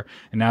fire,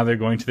 and now they're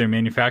going to their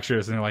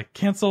manufacturers and they're like,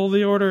 cancel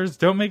the orders,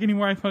 don't make any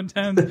more iPhone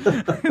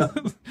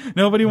 10s.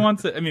 Nobody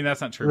wants it. I mean,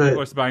 that's not true.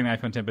 People are still buying the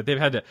iPhone 10, but they've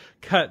had to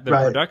cut the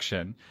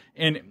production.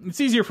 And it's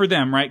easier for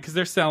them, right? Because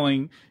they're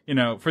selling,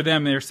 for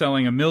them, they're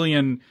selling 1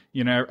 million,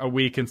 a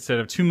week instead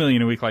of 2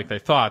 million a week like they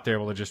thought. They're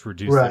able to just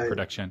reduce that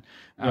production.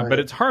 But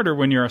it's harder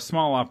when you're a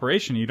small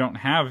operation. You don't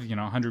have,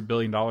 $100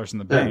 billion in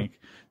the bank.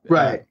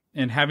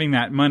 And having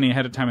that money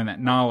ahead of time and that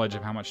knowledge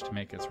of how much to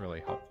make is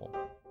really helpful.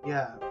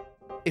 Yeah.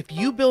 If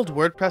you build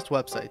WordPress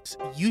websites,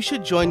 you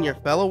should join your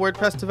fellow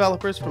WordPress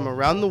developers from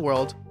around the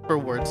world for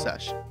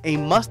WordSesh, a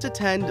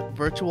must-attend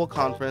virtual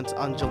conference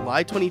on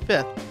July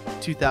 25th,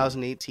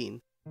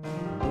 2018.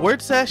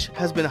 WordSesh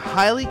has been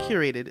highly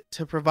curated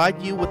to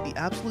provide you with the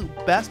absolute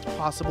best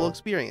possible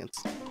experience.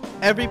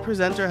 Every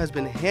presenter has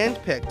been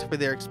handpicked for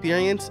their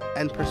experience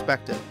and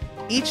perspective.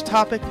 Each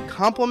topic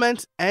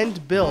complements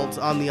and builds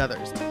on the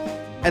others,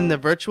 and the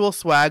virtual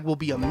swag will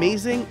be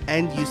amazing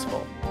and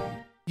useful.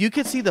 You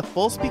can see the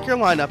full speaker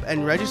lineup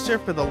and register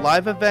for the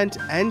live event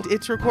and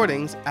its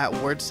recordings at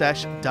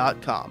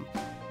wordsesh.com.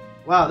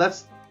 Wow,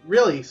 that's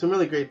really some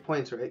really great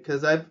points, right?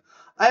 Because I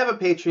have a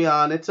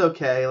Patreon. It's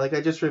okay. Like, I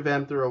just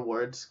revamped the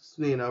rewards,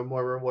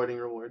 more rewarding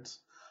rewards.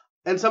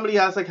 And somebody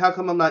asked, like, how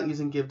come I'm not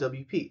using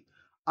GiveWP?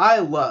 I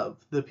love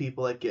the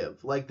people at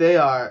Give. Like, they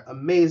are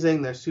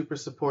amazing. They're super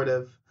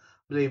supportive.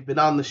 They've been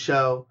on the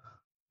show.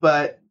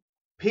 But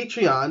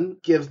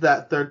Patreon gives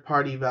that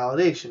third-party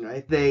validation,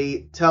 right?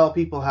 They tell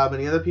people how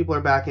many other people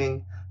are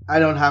backing. I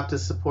don't have to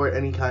support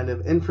any kind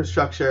of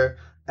infrastructure.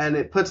 And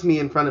it puts me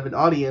in front of an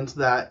audience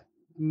that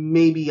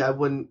maybe I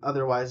wouldn't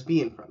otherwise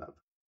be in front of.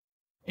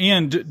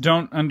 And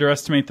don't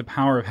underestimate the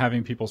power of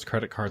having people's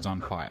credit cards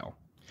on file.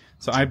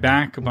 So I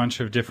back a bunch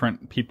of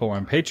different people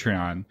on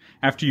Patreon.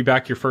 After you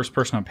back your first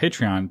person on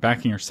Patreon,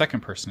 backing your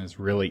second person is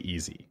really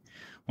easy.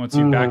 Once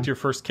you've backed your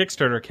first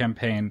Kickstarter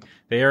campaign,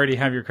 they already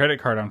have your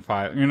credit card on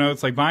file.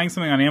 It's like buying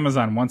something on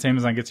Amazon. Once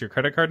Amazon gets your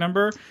credit card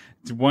number,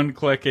 it's 1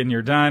 click and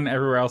you're done.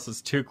 Everywhere else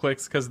is 2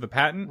 clicks because of the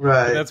patent.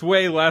 Right. But that's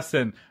way less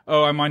than,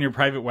 I'm on your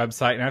private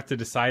website and I have to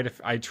decide if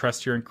I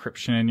trust your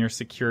encryption and your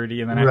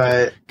security. And then I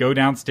have to go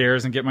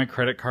downstairs and get my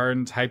credit card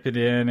and type it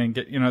in and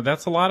get,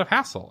 that's a lot of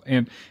hassle.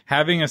 And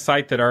having a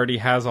site that already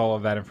has all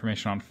of that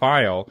information on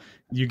file,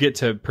 you get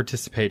to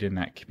participate in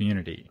that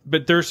community.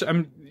 But there's,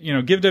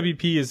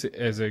 GiveWP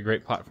is a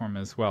great platform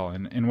as well,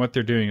 and what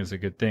they're doing is a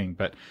good thing.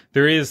 But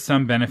there is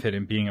some benefit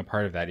in being a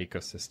part of that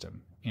ecosystem.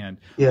 And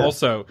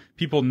also,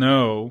 people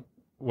know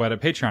what a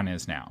Patreon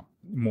is now.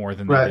 more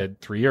than they did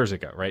 3 years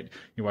ago, right?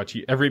 You watch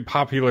every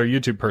popular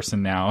YouTube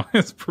person now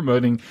is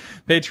promoting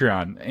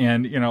Patreon,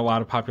 and, you know, a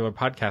lot of popular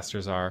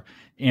podcasters are.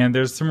 And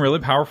there's some really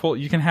powerful,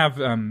 you can have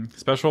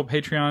special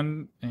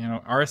Patreon, you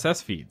know,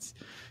 RSS feeds.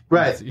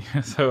 Right.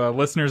 So a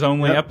listeners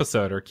only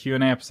episode or Q&A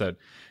episode.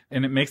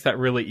 And it makes that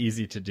really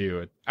easy to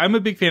do. I'm a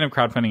big fan of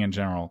crowdfunding in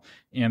general,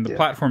 and the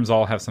platforms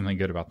all have something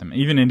good about them.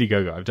 Even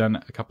Indiegogo. I've done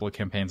a couple of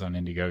campaigns on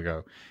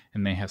Indiegogo,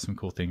 and they have some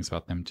cool things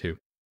about them too.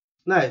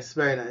 Nice.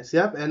 Very nice.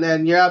 Yep. And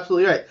then you're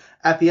absolutely right.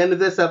 At the end of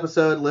this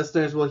episode,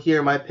 listeners will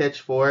hear my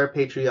pitch for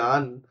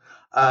Patreon.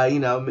 You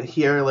know,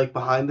 hear like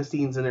behind the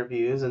scenes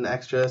interviews and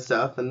extra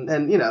stuff.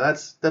 And you know,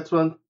 that's what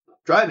I'm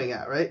driving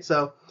at, right?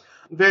 So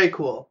very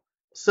cool.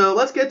 So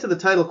let's get to the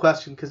title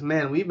question, because,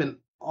 man, we've been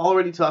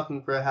already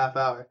talking for a half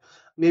hour.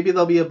 Maybe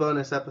there'll be a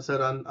bonus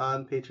episode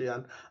on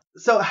Patreon.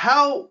 So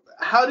how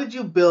did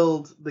you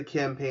build the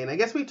campaign? I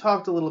guess we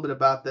talked a little bit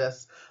about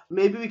this.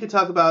 Maybe we could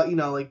talk about, you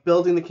know, like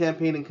building the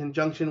campaign in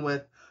conjunction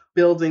with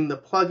building the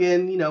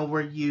plugin. You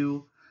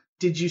know,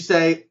 did you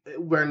say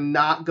we're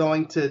not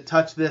going to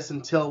touch this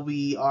until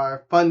we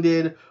are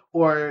funded?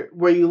 Or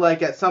were you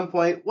like at some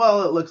point,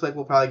 well, it looks like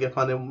we'll probably get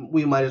funded,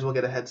 we might as well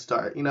get a head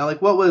start? You know,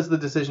 like what was the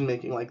decision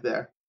making like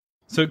there?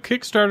 So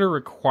Kickstarter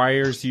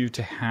requires you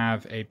to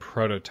have a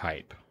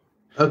prototype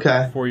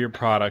for your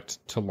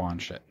product to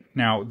launch it.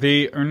 Now,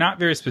 they are not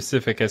very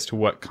specific as to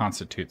what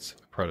constitutes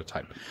a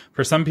prototype.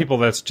 For some people,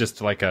 that's just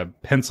like a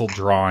pencil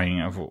drawing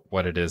of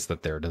what it is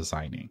that they're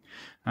designing.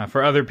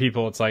 For other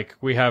people, it's like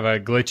we have a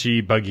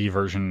glitchy, buggy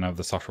version of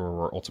the software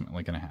we're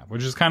ultimately going to have,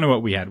 which is kind of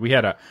what we had.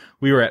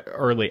 We were at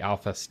early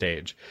alpha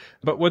stage.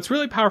 But what's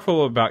really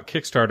powerful about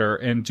Kickstarter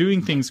and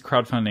doing things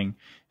crowdfunding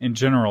in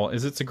general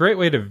is it's a great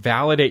way to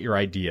validate your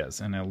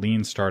ideas in a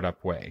lean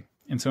startup way.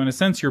 And so in a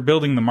sense, you're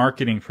building the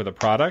marketing for the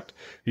product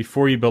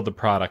before you build the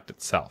product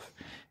itself.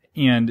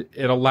 And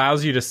it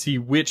allows you to see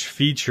which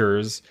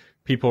features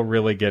people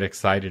really get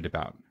excited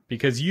about.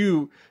 Because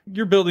you're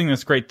building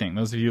this great thing,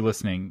 those of you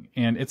listening,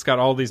 and it's got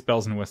all these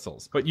bells and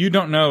whistles. What you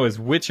don't know is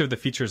which of the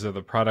features of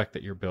the product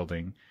that you're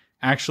building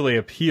actually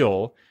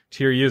appeal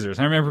to your users.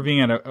 I remember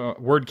being at a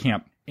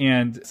WordCamp,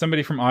 and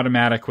somebody from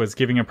Automatic was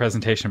giving a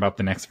presentation about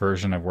the next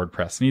version of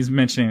WordPress. And he's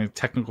mentioning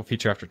technical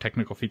feature after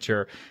technical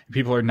feature. And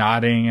people are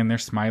nodding and they're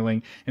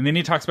smiling. And then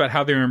he talks about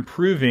how they're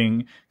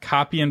improving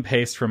copy and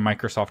paste from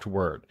Microsoft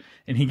Word.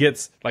 And he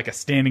gets like a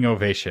standing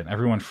ovation.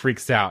 Everyone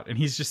freaks out. And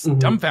he's just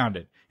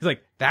dumbfounded. He's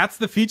like, that's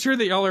the feature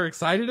that y'all are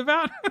excited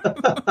about?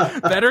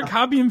 Better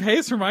copy and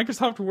paste from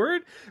Microsoft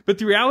Word? But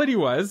the reality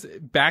was,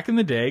 back in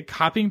the day,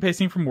 copying and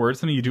pasting from Word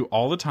is something you do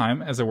all the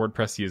time as a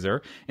WordPress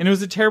user. And it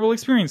was a terrible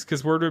experience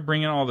because Word would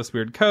bring in all this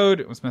weird code.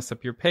 It was mess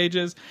up your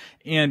pages.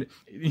 And,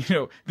 you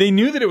know, they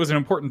knew that it was an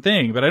important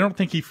thing, but I don't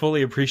think he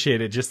fully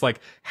appreciated just like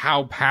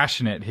how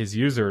passionate his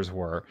users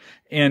were.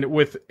 And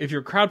if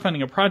you're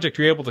crowdfunding a project,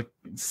 you're able to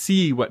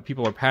see what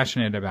people are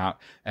passionate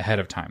about ahead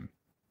of time.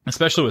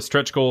 Especially with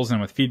stretch goals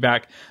and with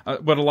feedback.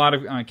 What a lot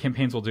of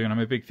campaigns will do, and I'm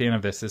a big fan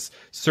of this, is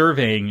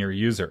surveying your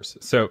users.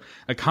 So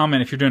a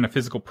comment, if you're doing a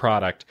physical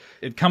product,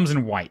 it comes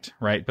in white,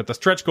 right? But the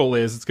stretch goal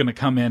is it's going to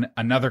come in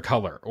another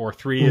color or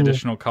 3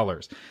 additional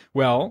colors.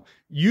 Well,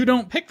 you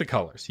don't pick the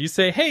colors. You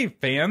say, hey,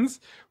 fans,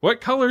 what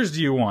colors do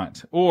you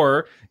want?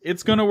 Or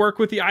it's going to work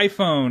with the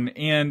iPhone.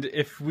 And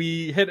if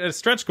we hit a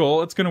stretch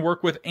goal, it's going to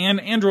work with an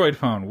Android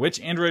phone. Which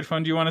Android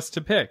phone do you want us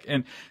to pick?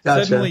 And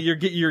suddenly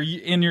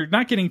you're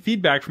not getting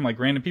feedback from like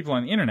random people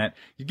on the internet.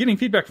 You're getting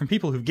feedback from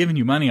people who've given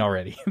you money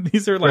already.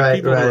 These are like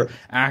people who are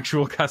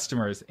actual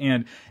customers.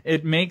 And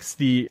it makes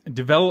the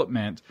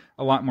development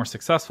a lot more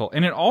successful.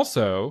 And it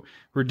also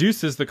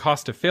reduces the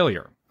cost of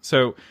failure.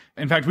 So,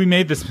 in fact, we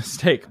made this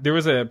mistake. There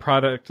was a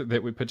product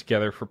that we put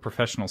together for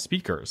professional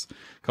speakers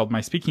called My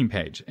Speaking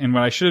Page. And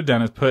what I should have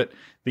done is put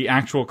the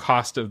actual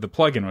cost of the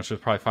plugin, which was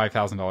probably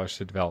 $5,000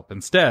 to develop.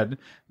 Instead,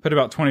 put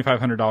about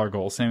 $2,500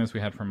 goal, same as we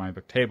had for My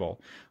Book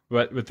Table.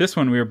 But with this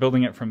one, we were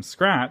building it from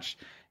scratch.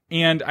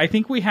 And I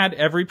think we had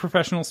every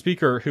professional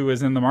speaker who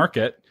was in the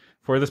market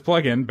for this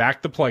plugin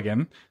back the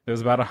plugin.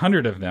 There's about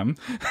 100 of them.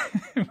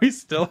 We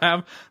still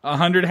have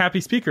 100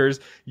 happy speakers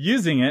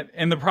using it.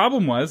 And the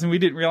problem was, and we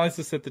didn't realize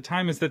this at the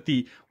time, is that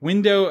the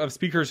window of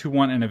speakers who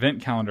want an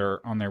event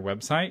calendar on their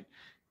website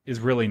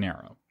is really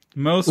narrow.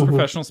 Most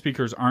professional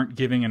speakers aren't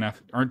doing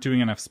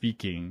enough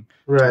speaking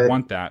to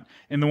want that.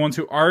 And the ones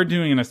who are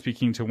doing enough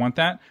speaking to want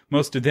that,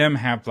 most of them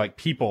have like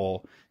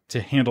people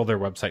to handle their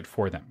website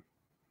for them.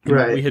 And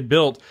what we had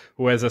built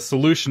was a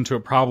solution to a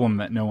problem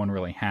that no one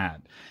really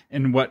had.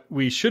 And what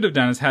we should have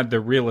done is had the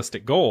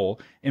realistic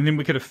goal, and then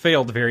we could have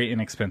failed very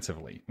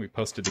inexpensively. We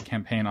posted the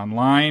campaign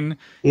online,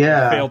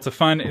 failed to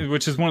fund,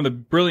 which is one of the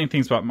brilliant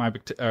things about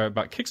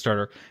about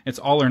Kickstarter. It's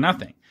all or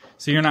nothing.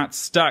 So you're not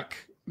stuck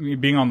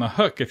being on the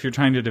hook if you're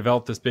trying to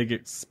develop this big,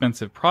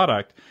 expensive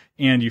product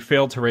and you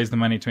failed to raise the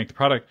money to make the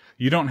product.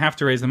 You don't have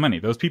to raise the money.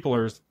 Those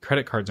people's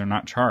credit cards are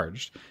not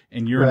charged,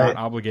 and you're not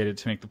obligated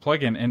to make the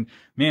plugin. And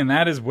man,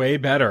 that is way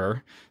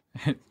better.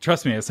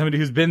 Trust me, as somebody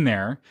who's been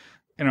there,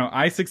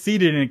 I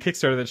succeeded in a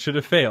Kickstarter that should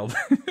have failed.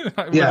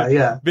 I would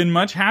Yeah. been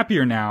much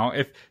happier now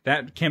if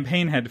that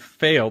campaign had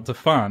failed to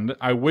fund.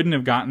 I wouldn't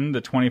have gotten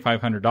the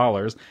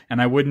 $2,500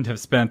 and I wouldn't have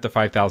spent the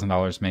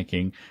 $5,000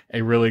 making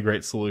a really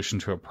great solution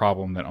to a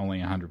problem that only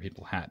 100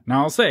 people had.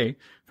 Now I'll say,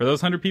 for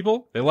those 100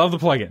 people, they love the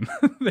plugin.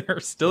 They're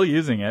still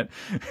using it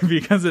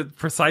because it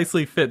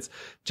precisely fits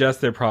just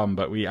their problem,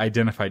 but we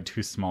identified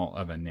too small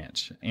of a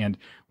niche. And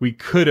we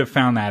could have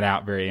found that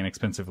out very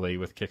inexpensively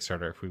with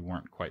Kickstarter if we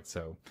weren't quite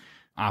so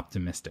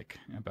optimistic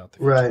about the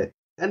future. Right.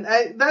 And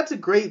that's a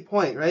great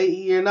point, right?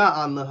 You're not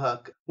on the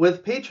hook.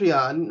 With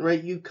Patreon,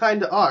 right, you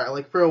kind of are.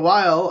 Like, for a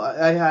while,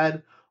 I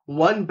had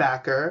one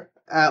backer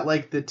at,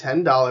 like, the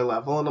 $10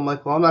 level, and I'm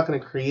like, well, I'm not going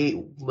to create,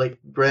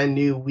 like, brand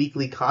new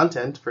weekly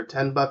content for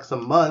 $10 a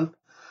month.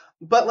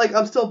 But, like,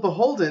 I'm still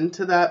beholden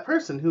to that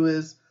person who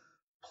is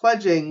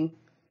pledging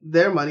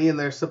their money and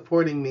they're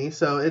supporting me.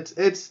 So it's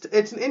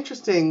an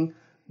interesting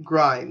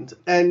grind.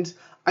 And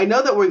I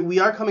know that we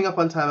are coming up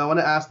on time. I want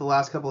to ask the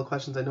last couple of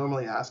questions I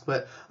normally ask,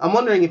 but I'm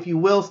wondering if you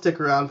will stick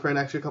around for an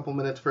extra couple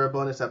minutes for a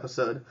bonus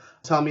episode.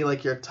 Tell me,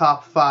 like, your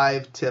top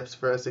 5 tips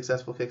for a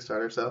successful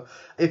Kickstarter. So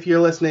if you're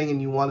listening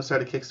and you want to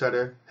start a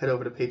Kickstarter, head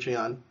over to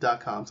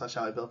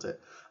patreon.com/howibuiltit.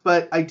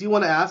 But I do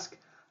want to ask,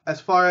 as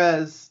far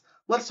as,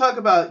 let's talk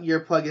about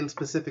your plugin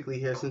specifically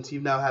here, since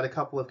you've now had a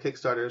couple of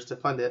Kickstarters to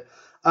fund it.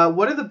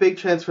 What are the big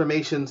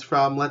transformations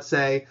from, let's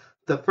say,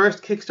 the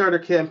first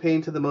Kickstarter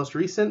campaign to the most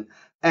recent?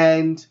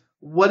 And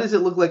what does it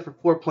look like for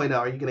 4.0?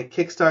 Are you going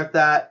to kickstart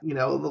that?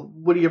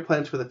 What are your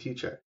plans for the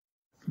future?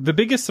 The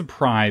biggest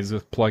surprise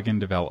with plugin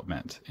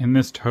development, and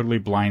this totally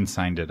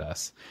blindsided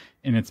us,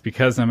 and it's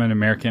because I'm an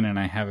American and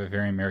I have a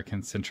very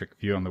American-centric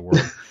view on the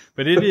world,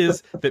 but it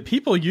is that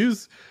people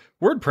use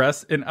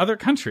WordPress in other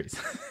countries.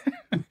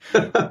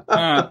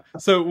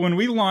 So when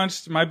we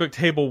launched My Book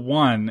Table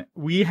 1,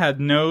 we had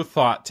no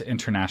thought to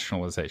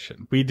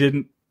internationalization. We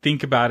didn't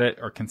think about it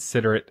or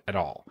consider it at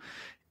all.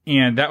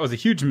 And that was a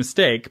huge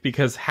mistake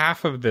because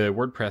half of the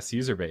WordPress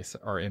user base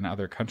are in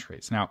other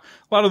countries. Now,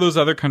 a lot of those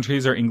other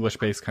countries are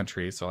English-based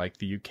countries, so like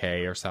the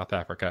UK or South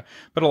Africa,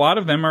 but a lot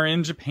of them are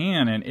in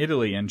Japan and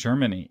Italy and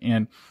Germany.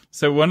 And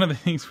so one of the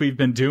things we've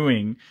been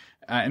doing,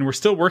 and we're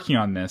still working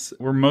on this,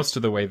 we're most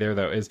of the way there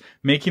though, is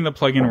making the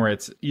plugin where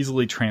it's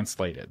easily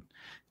translated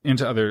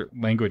into other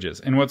languages.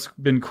 And what's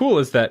been cool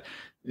is that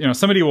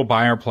somebody will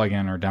buy our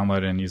plugin or download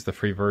it and use the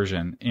free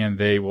version, and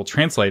they will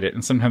translate it,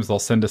 and sometimes they'll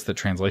send us the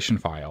translation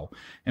file,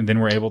 and then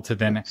we're able to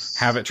then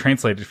have it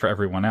translated for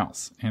everyone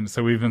else. And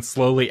so we've been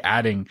slowly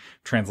adding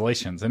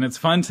translations, and it's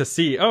fun to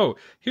see, oh,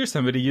 here's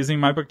somebody using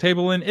My Book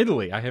Table in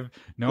Italy. I have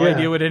no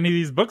idea what any of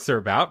these books are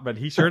about, but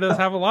he sure does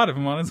have a lot of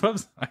them on his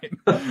website.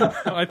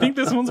 I think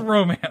this one's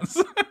romance.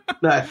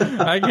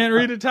 I can't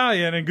read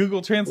Italian, and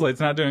Google Translate's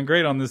not doing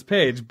great on this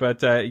page,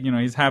 but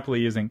he's happily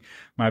using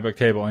My Book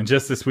Table. And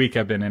just this week,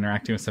 I've been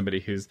interacting with somebody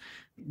who's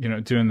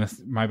doing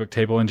this My Book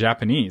Table in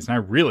Japanese, and I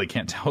really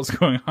can't tell what's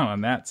going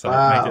on that.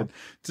 So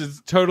it's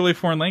a totally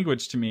foreign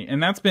language to me,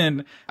 and that's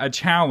been a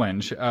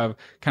challenge of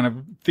kind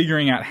of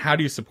figuring out how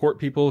do you support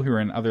people who are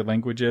in other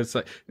languages.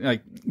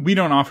 Like we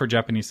don't offer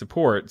Japanese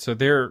support, so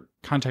they're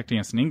contacting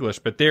us in English,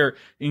 but their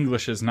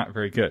English is not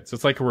very good. So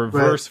it's like a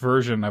reverse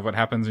version of what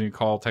happens when you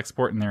call tech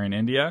support and they're in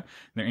India. And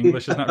their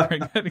English is not very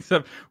good,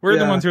 except we're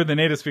the ones who are the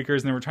native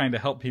speakers, and then we're trying to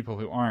help people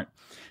who aren't.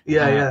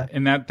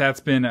 And that's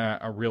been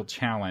a real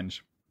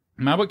challenge.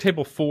 My Book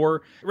Table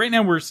 4, right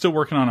now we're still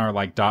working on our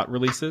dot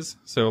releases.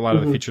 So a lot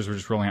of the features we're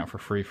just rolling out for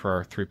free for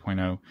our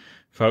 3.0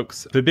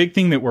 folks. The big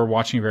thing that we're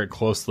watching very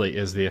closely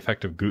is the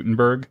effect of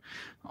Gutenberg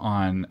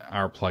on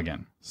our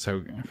plugin.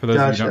 So for those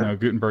of you who don't know,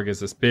 Gutenberg is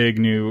this big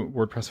new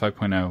WordPress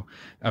 5.0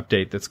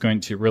 update that's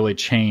going to really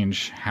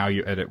change how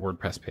you edit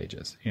WordPress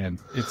pages. And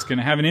it's going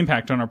to have an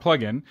impact on our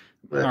plugin.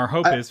 Our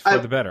hope is for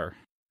the better.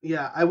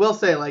 Yeah, I will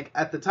say,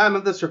 at the time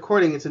of this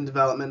recording, it's in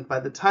development. By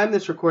the time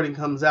this recording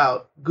comes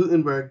out,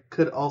 Gutenberg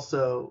could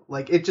also,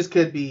 it just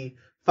could be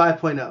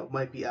 5.0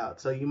 might be out,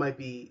 so you might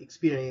be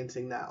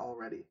experiencing that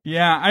already.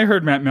 Yeah, I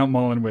heard Matt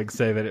Mullenweg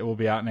say that it will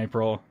be out in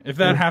April. If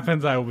that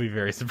happens, I will be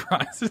very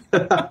surprised.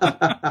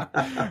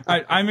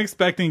 I'm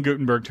expecting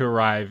Gutenberg to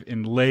arrive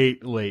in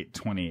late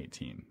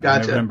 2018.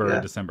 November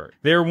or December.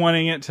 They're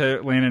wanting it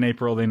to land in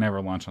April. They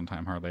never launch on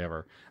time, hardly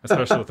ever,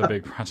 especially with a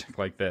big project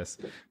like this.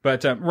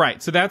 But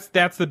right, so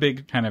that's the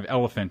big kind of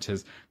elephant,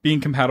 is being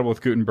compatible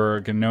with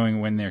Gutenberg and knowing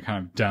when they're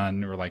kind of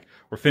done, or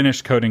we're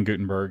finished coding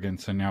Gutenberg,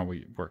 and so now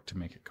we work to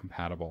make it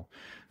compatible.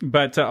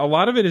 But a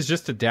lot of it is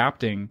just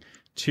adapting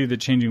to the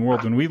changing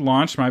world. When we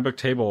launched My Book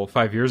Table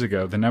 5 years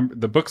ago,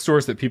 the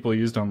bookstores that people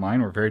used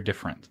online were very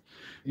different.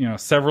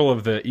 Several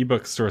of the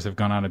ebook stores have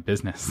gone out of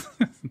business.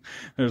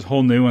 There's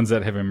whole new ones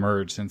that have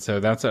emerged. And so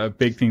that's a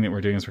big thing that we're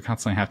doing, is we're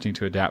constantly having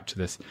to adapt to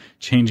this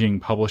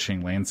changing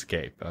publishing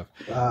landscape of,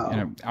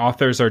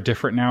 authors are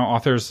different now.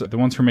 Authors, the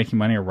ones who are making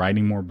money, are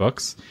writing more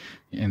books,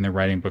 and they're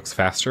writing books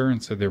faster.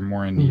 And so they're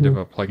more in need of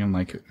a plugin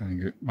like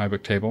My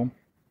Book Table.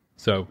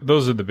 So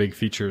those are the big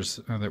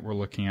features that we're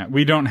looking at.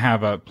 We don't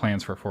have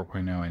plans for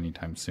 4.0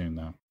 anytime soon,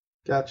 though.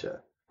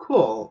 Gotcha.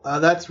 Cool.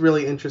 That's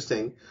really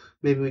interesting.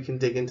 maybe we can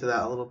dig into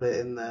that a little bit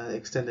in the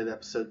extended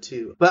episode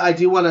too. But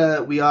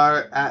we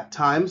are at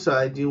time, so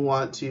I do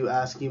want to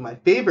ask you my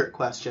favorite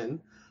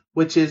question,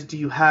 which is, do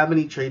you have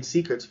any trade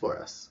secrets for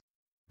us?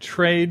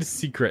 Trade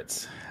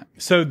secrets.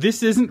 So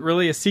this isn't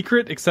really a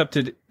secret, except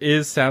it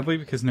is, sadly,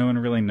 because no one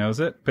really knows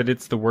it, but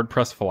it's the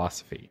WordPress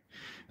philosophy.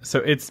 So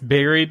it's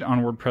buried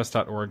on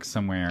WordPress.org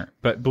somewhere.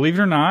 But believe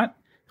it or not,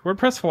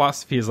 WordPress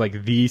philosophy is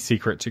like the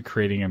secret to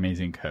creating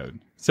amazing code.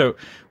 So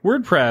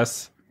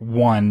WordPress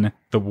won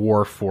the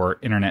war for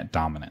internet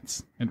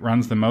dominance. It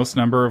runs the most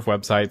number of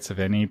websites of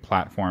any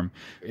platform.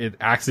 It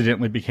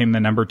accidentally became the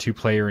number 2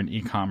 player in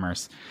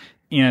e-commerce.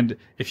 And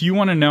if you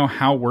want to know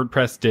how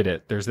WordPress did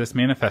it, there's this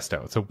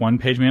manifesto. It's a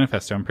 1-page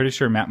manifesto. I'm pretty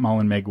sure Matt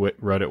Mullenweg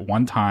wrote it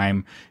one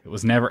time. It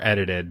was never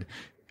edited,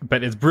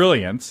 but it's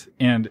brilliant.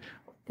 And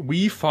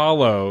we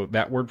follow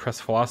that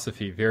WordPress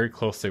philosophy very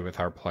closely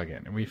with our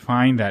plugin. And we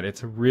find that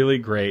it's a really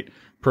great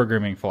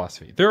programming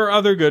philosophy. There are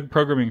other good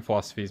programming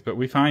philosophies, but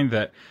we find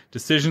that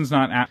decisions,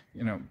 not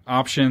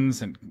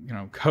options, and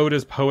code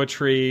is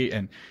poetry,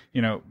 and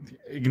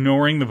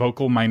ignoring the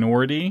vocal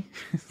minority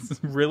is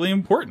really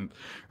important,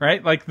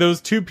 right? Like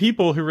those 2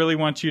 people who really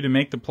want you to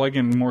make the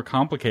plugin more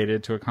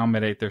complicated to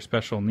accommodate their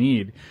special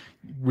need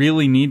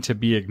really need to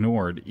be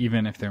ignored,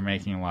 even if they're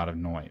making a lot of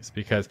noise,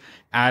 because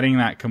adding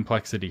that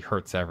complexity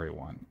hurts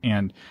everyone.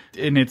 And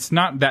it's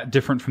not that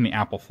different from the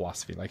Apple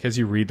philosophy. Like as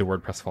you read the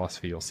WordPress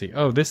philosophy, you'll see,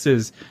 oh, this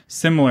is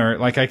similar.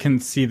 Like I can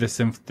see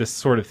this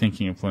sort of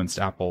thinking influenced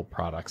Apple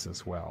products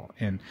as well.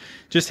 And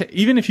just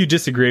even if you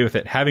disagree with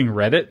it, having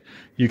read it,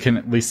 you can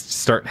at least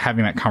start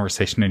having that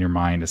conversation in your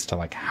mind as to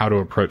like how to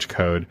approach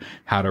code,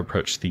 how to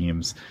approach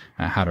themes,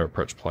 how to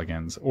approach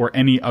plugins, or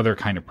any other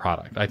kind of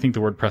product. I think the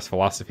WordPress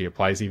philosophy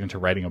applies even to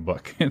writing a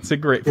book. It's a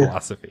great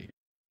philosophy.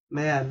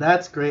 Man,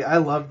 that's great. I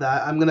love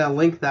that. I'm going to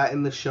link that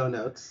in the show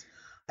notes.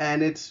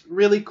 And it's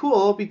really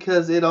cool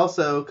because it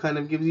also kind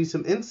of gives you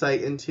some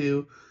insight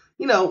into,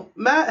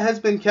 Matt has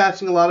been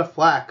catching a lot of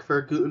flack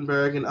for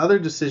Gutenberg and other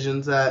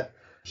decisions that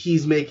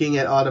he's making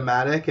at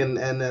Automatic and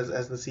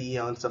as the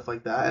CEO and stuff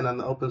like that, and on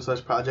the open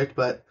source project.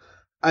 But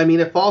I mean,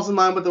 it falls in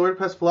line with the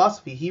WordPress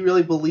philosophy. He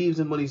really believes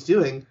in what he's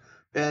doing.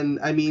 And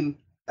I mean,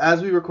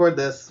 as we record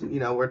this,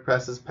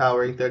 WordPress is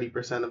powering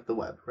 30% of the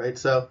web, right?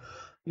 So,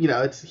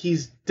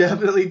 he's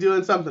definitely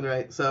doing something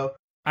right. So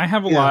I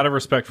have a lot of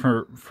respect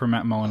for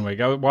Matt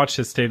Mullenweg. I watched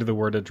his State of the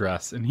Word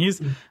address, and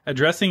he's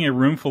addressing a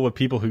room full of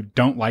people who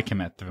don't like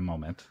him at the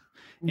moment.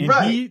 And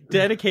he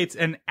dedicates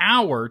an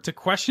hour to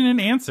question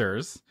and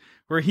answers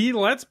where he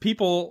lets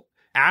people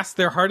ask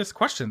their hardest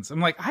questions. I'm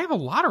like, I have a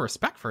lot of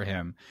respect for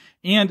him.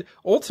 And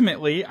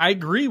ultimately, I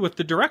agree with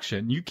the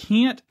direction. You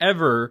can't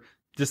ever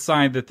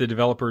decide that the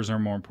developers are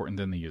more important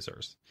than the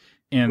users.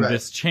 And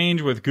this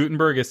change with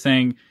Gutenberg is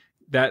saying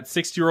that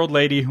 60-year-old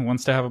lady who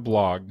wants to have a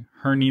blog,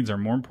 her needs are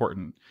more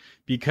important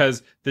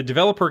because the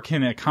developer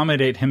can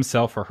accommodate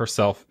himself or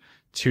herself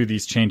to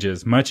these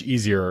changes much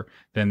easier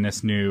than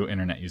this new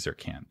internet user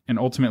can. And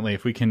ultimately,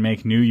 if we can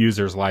make new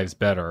users' lives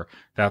better,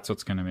 that's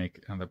what's going to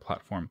make the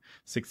platform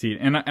succeed.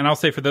 And I'll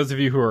say for those of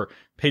you who are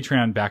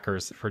Patreon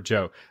backers for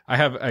Joe, I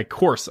have a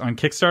course on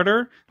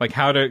Kickstarter, like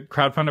how to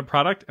crowdfund a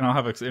product, and I'll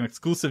have an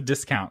exclusive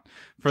discount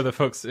for the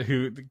folks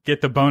who get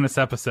the bonus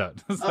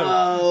episode.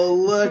 So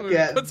look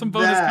at put some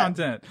bonus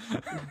content.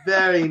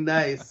 Very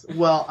nice.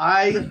 Well,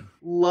 I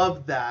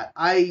love that.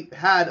 I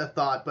had a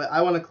thought, but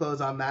I want to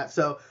close on that.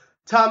 So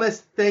Thomas,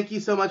 thank you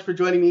so much for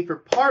joining me for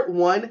part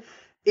 1.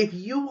 If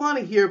you want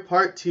to hear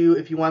part 2,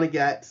 if you want to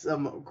get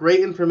some great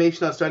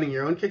information on starting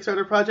your own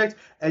Kickstarter project,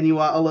 and you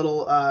want a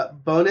little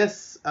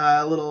bonus,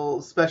 a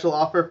little special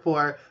offer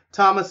for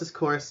Thomas's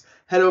course,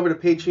 head over to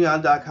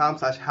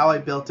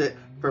patreon.com/howibuiltit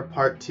for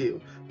part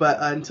 2. But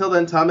until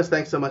then, Thomas,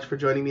 thanks so much for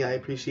joining me. I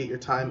appreciate your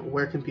time.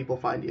 Where can people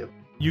find you?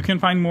 You can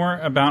find more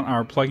about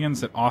our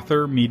plugins at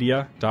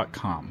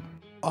authormedia.com.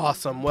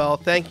 Awesome. Well,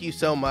 thank you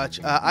so much.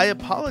 I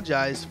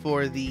apologize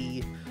for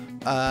the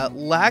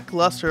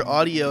lackluster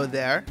audio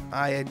there.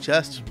 I had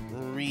just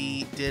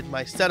redid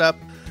my setup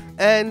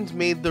and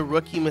made the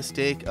rookie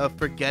mistake of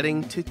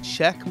forgetting to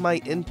check my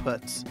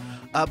inputs.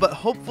 But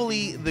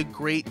hopefully the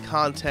great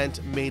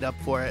content made up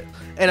for it.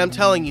 And I'm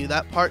telling you,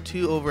 that part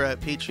 2 over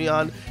at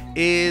Patreon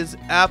is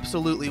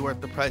absolutely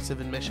worth the price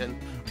of admission.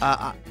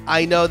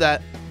 I know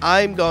that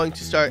I'm going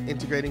to start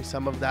integrating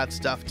some of that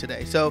stuff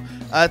today. So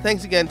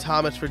thanks again,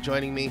 Thomas, for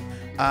joining me.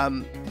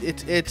 I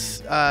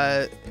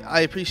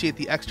appreciate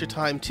the extra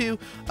time too.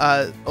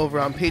 Over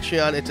on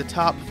Patreon, it's a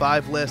top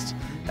 5 list,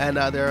 and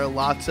there are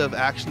lots of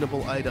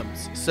actionable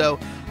items. So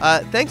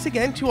thanks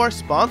again to our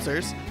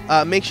sponsors.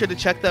 Make sure to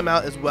check them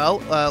out as well.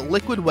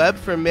 Liquid Web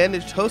for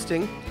managed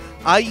hosting.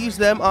 I use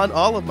them on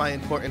all of my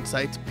important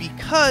sites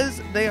because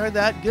they are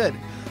that good.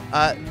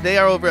 They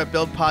are over at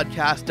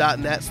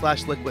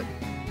buildpodcast.net/liquid.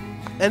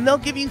 And they'll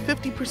give you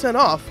 50%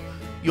 off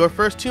your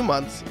first 2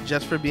 months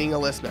just for being a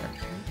listener.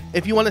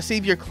 If you want to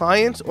save your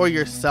clients or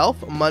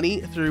yourself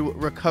money through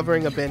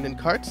recovering abandoned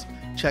carts,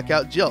 check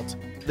out Jilt.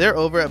 They're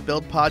over at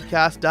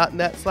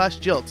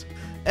buildpodcast.net/Jilt.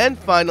 And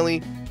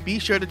finally, be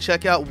sure to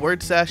check out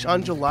WordSesh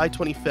on July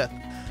 25th.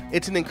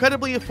 It's an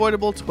incredibly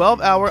affordable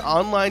 12-hour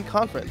online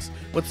conference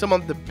with some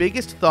of the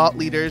biggest thought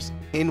leaders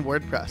in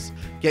WordPress.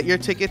 Get your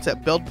tickets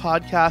at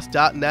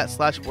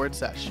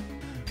buildpodcast.net/wordsesh.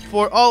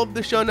 For all of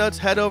the show notes,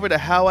 head over to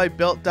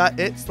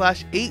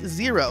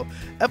howibuilt.it/80,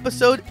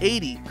 episode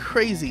 80.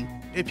 Crazy.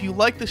 If you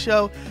like the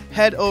show,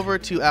 head over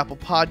to Apple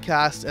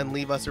Podcasts and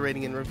leave us a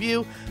rating and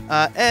review.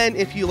 And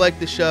if you like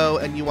the show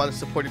and you want to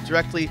support it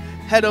directly,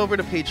 head over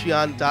to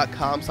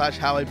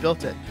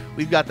patreon.com/howibuiltit.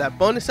 We've got that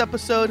bonus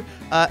episode,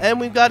 and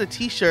we've got a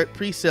t-shirt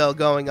pre-sale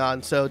going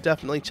on, so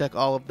definitely check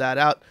all of that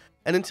out.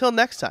 And until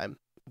next time,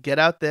 get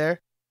out there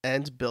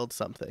and build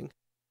something.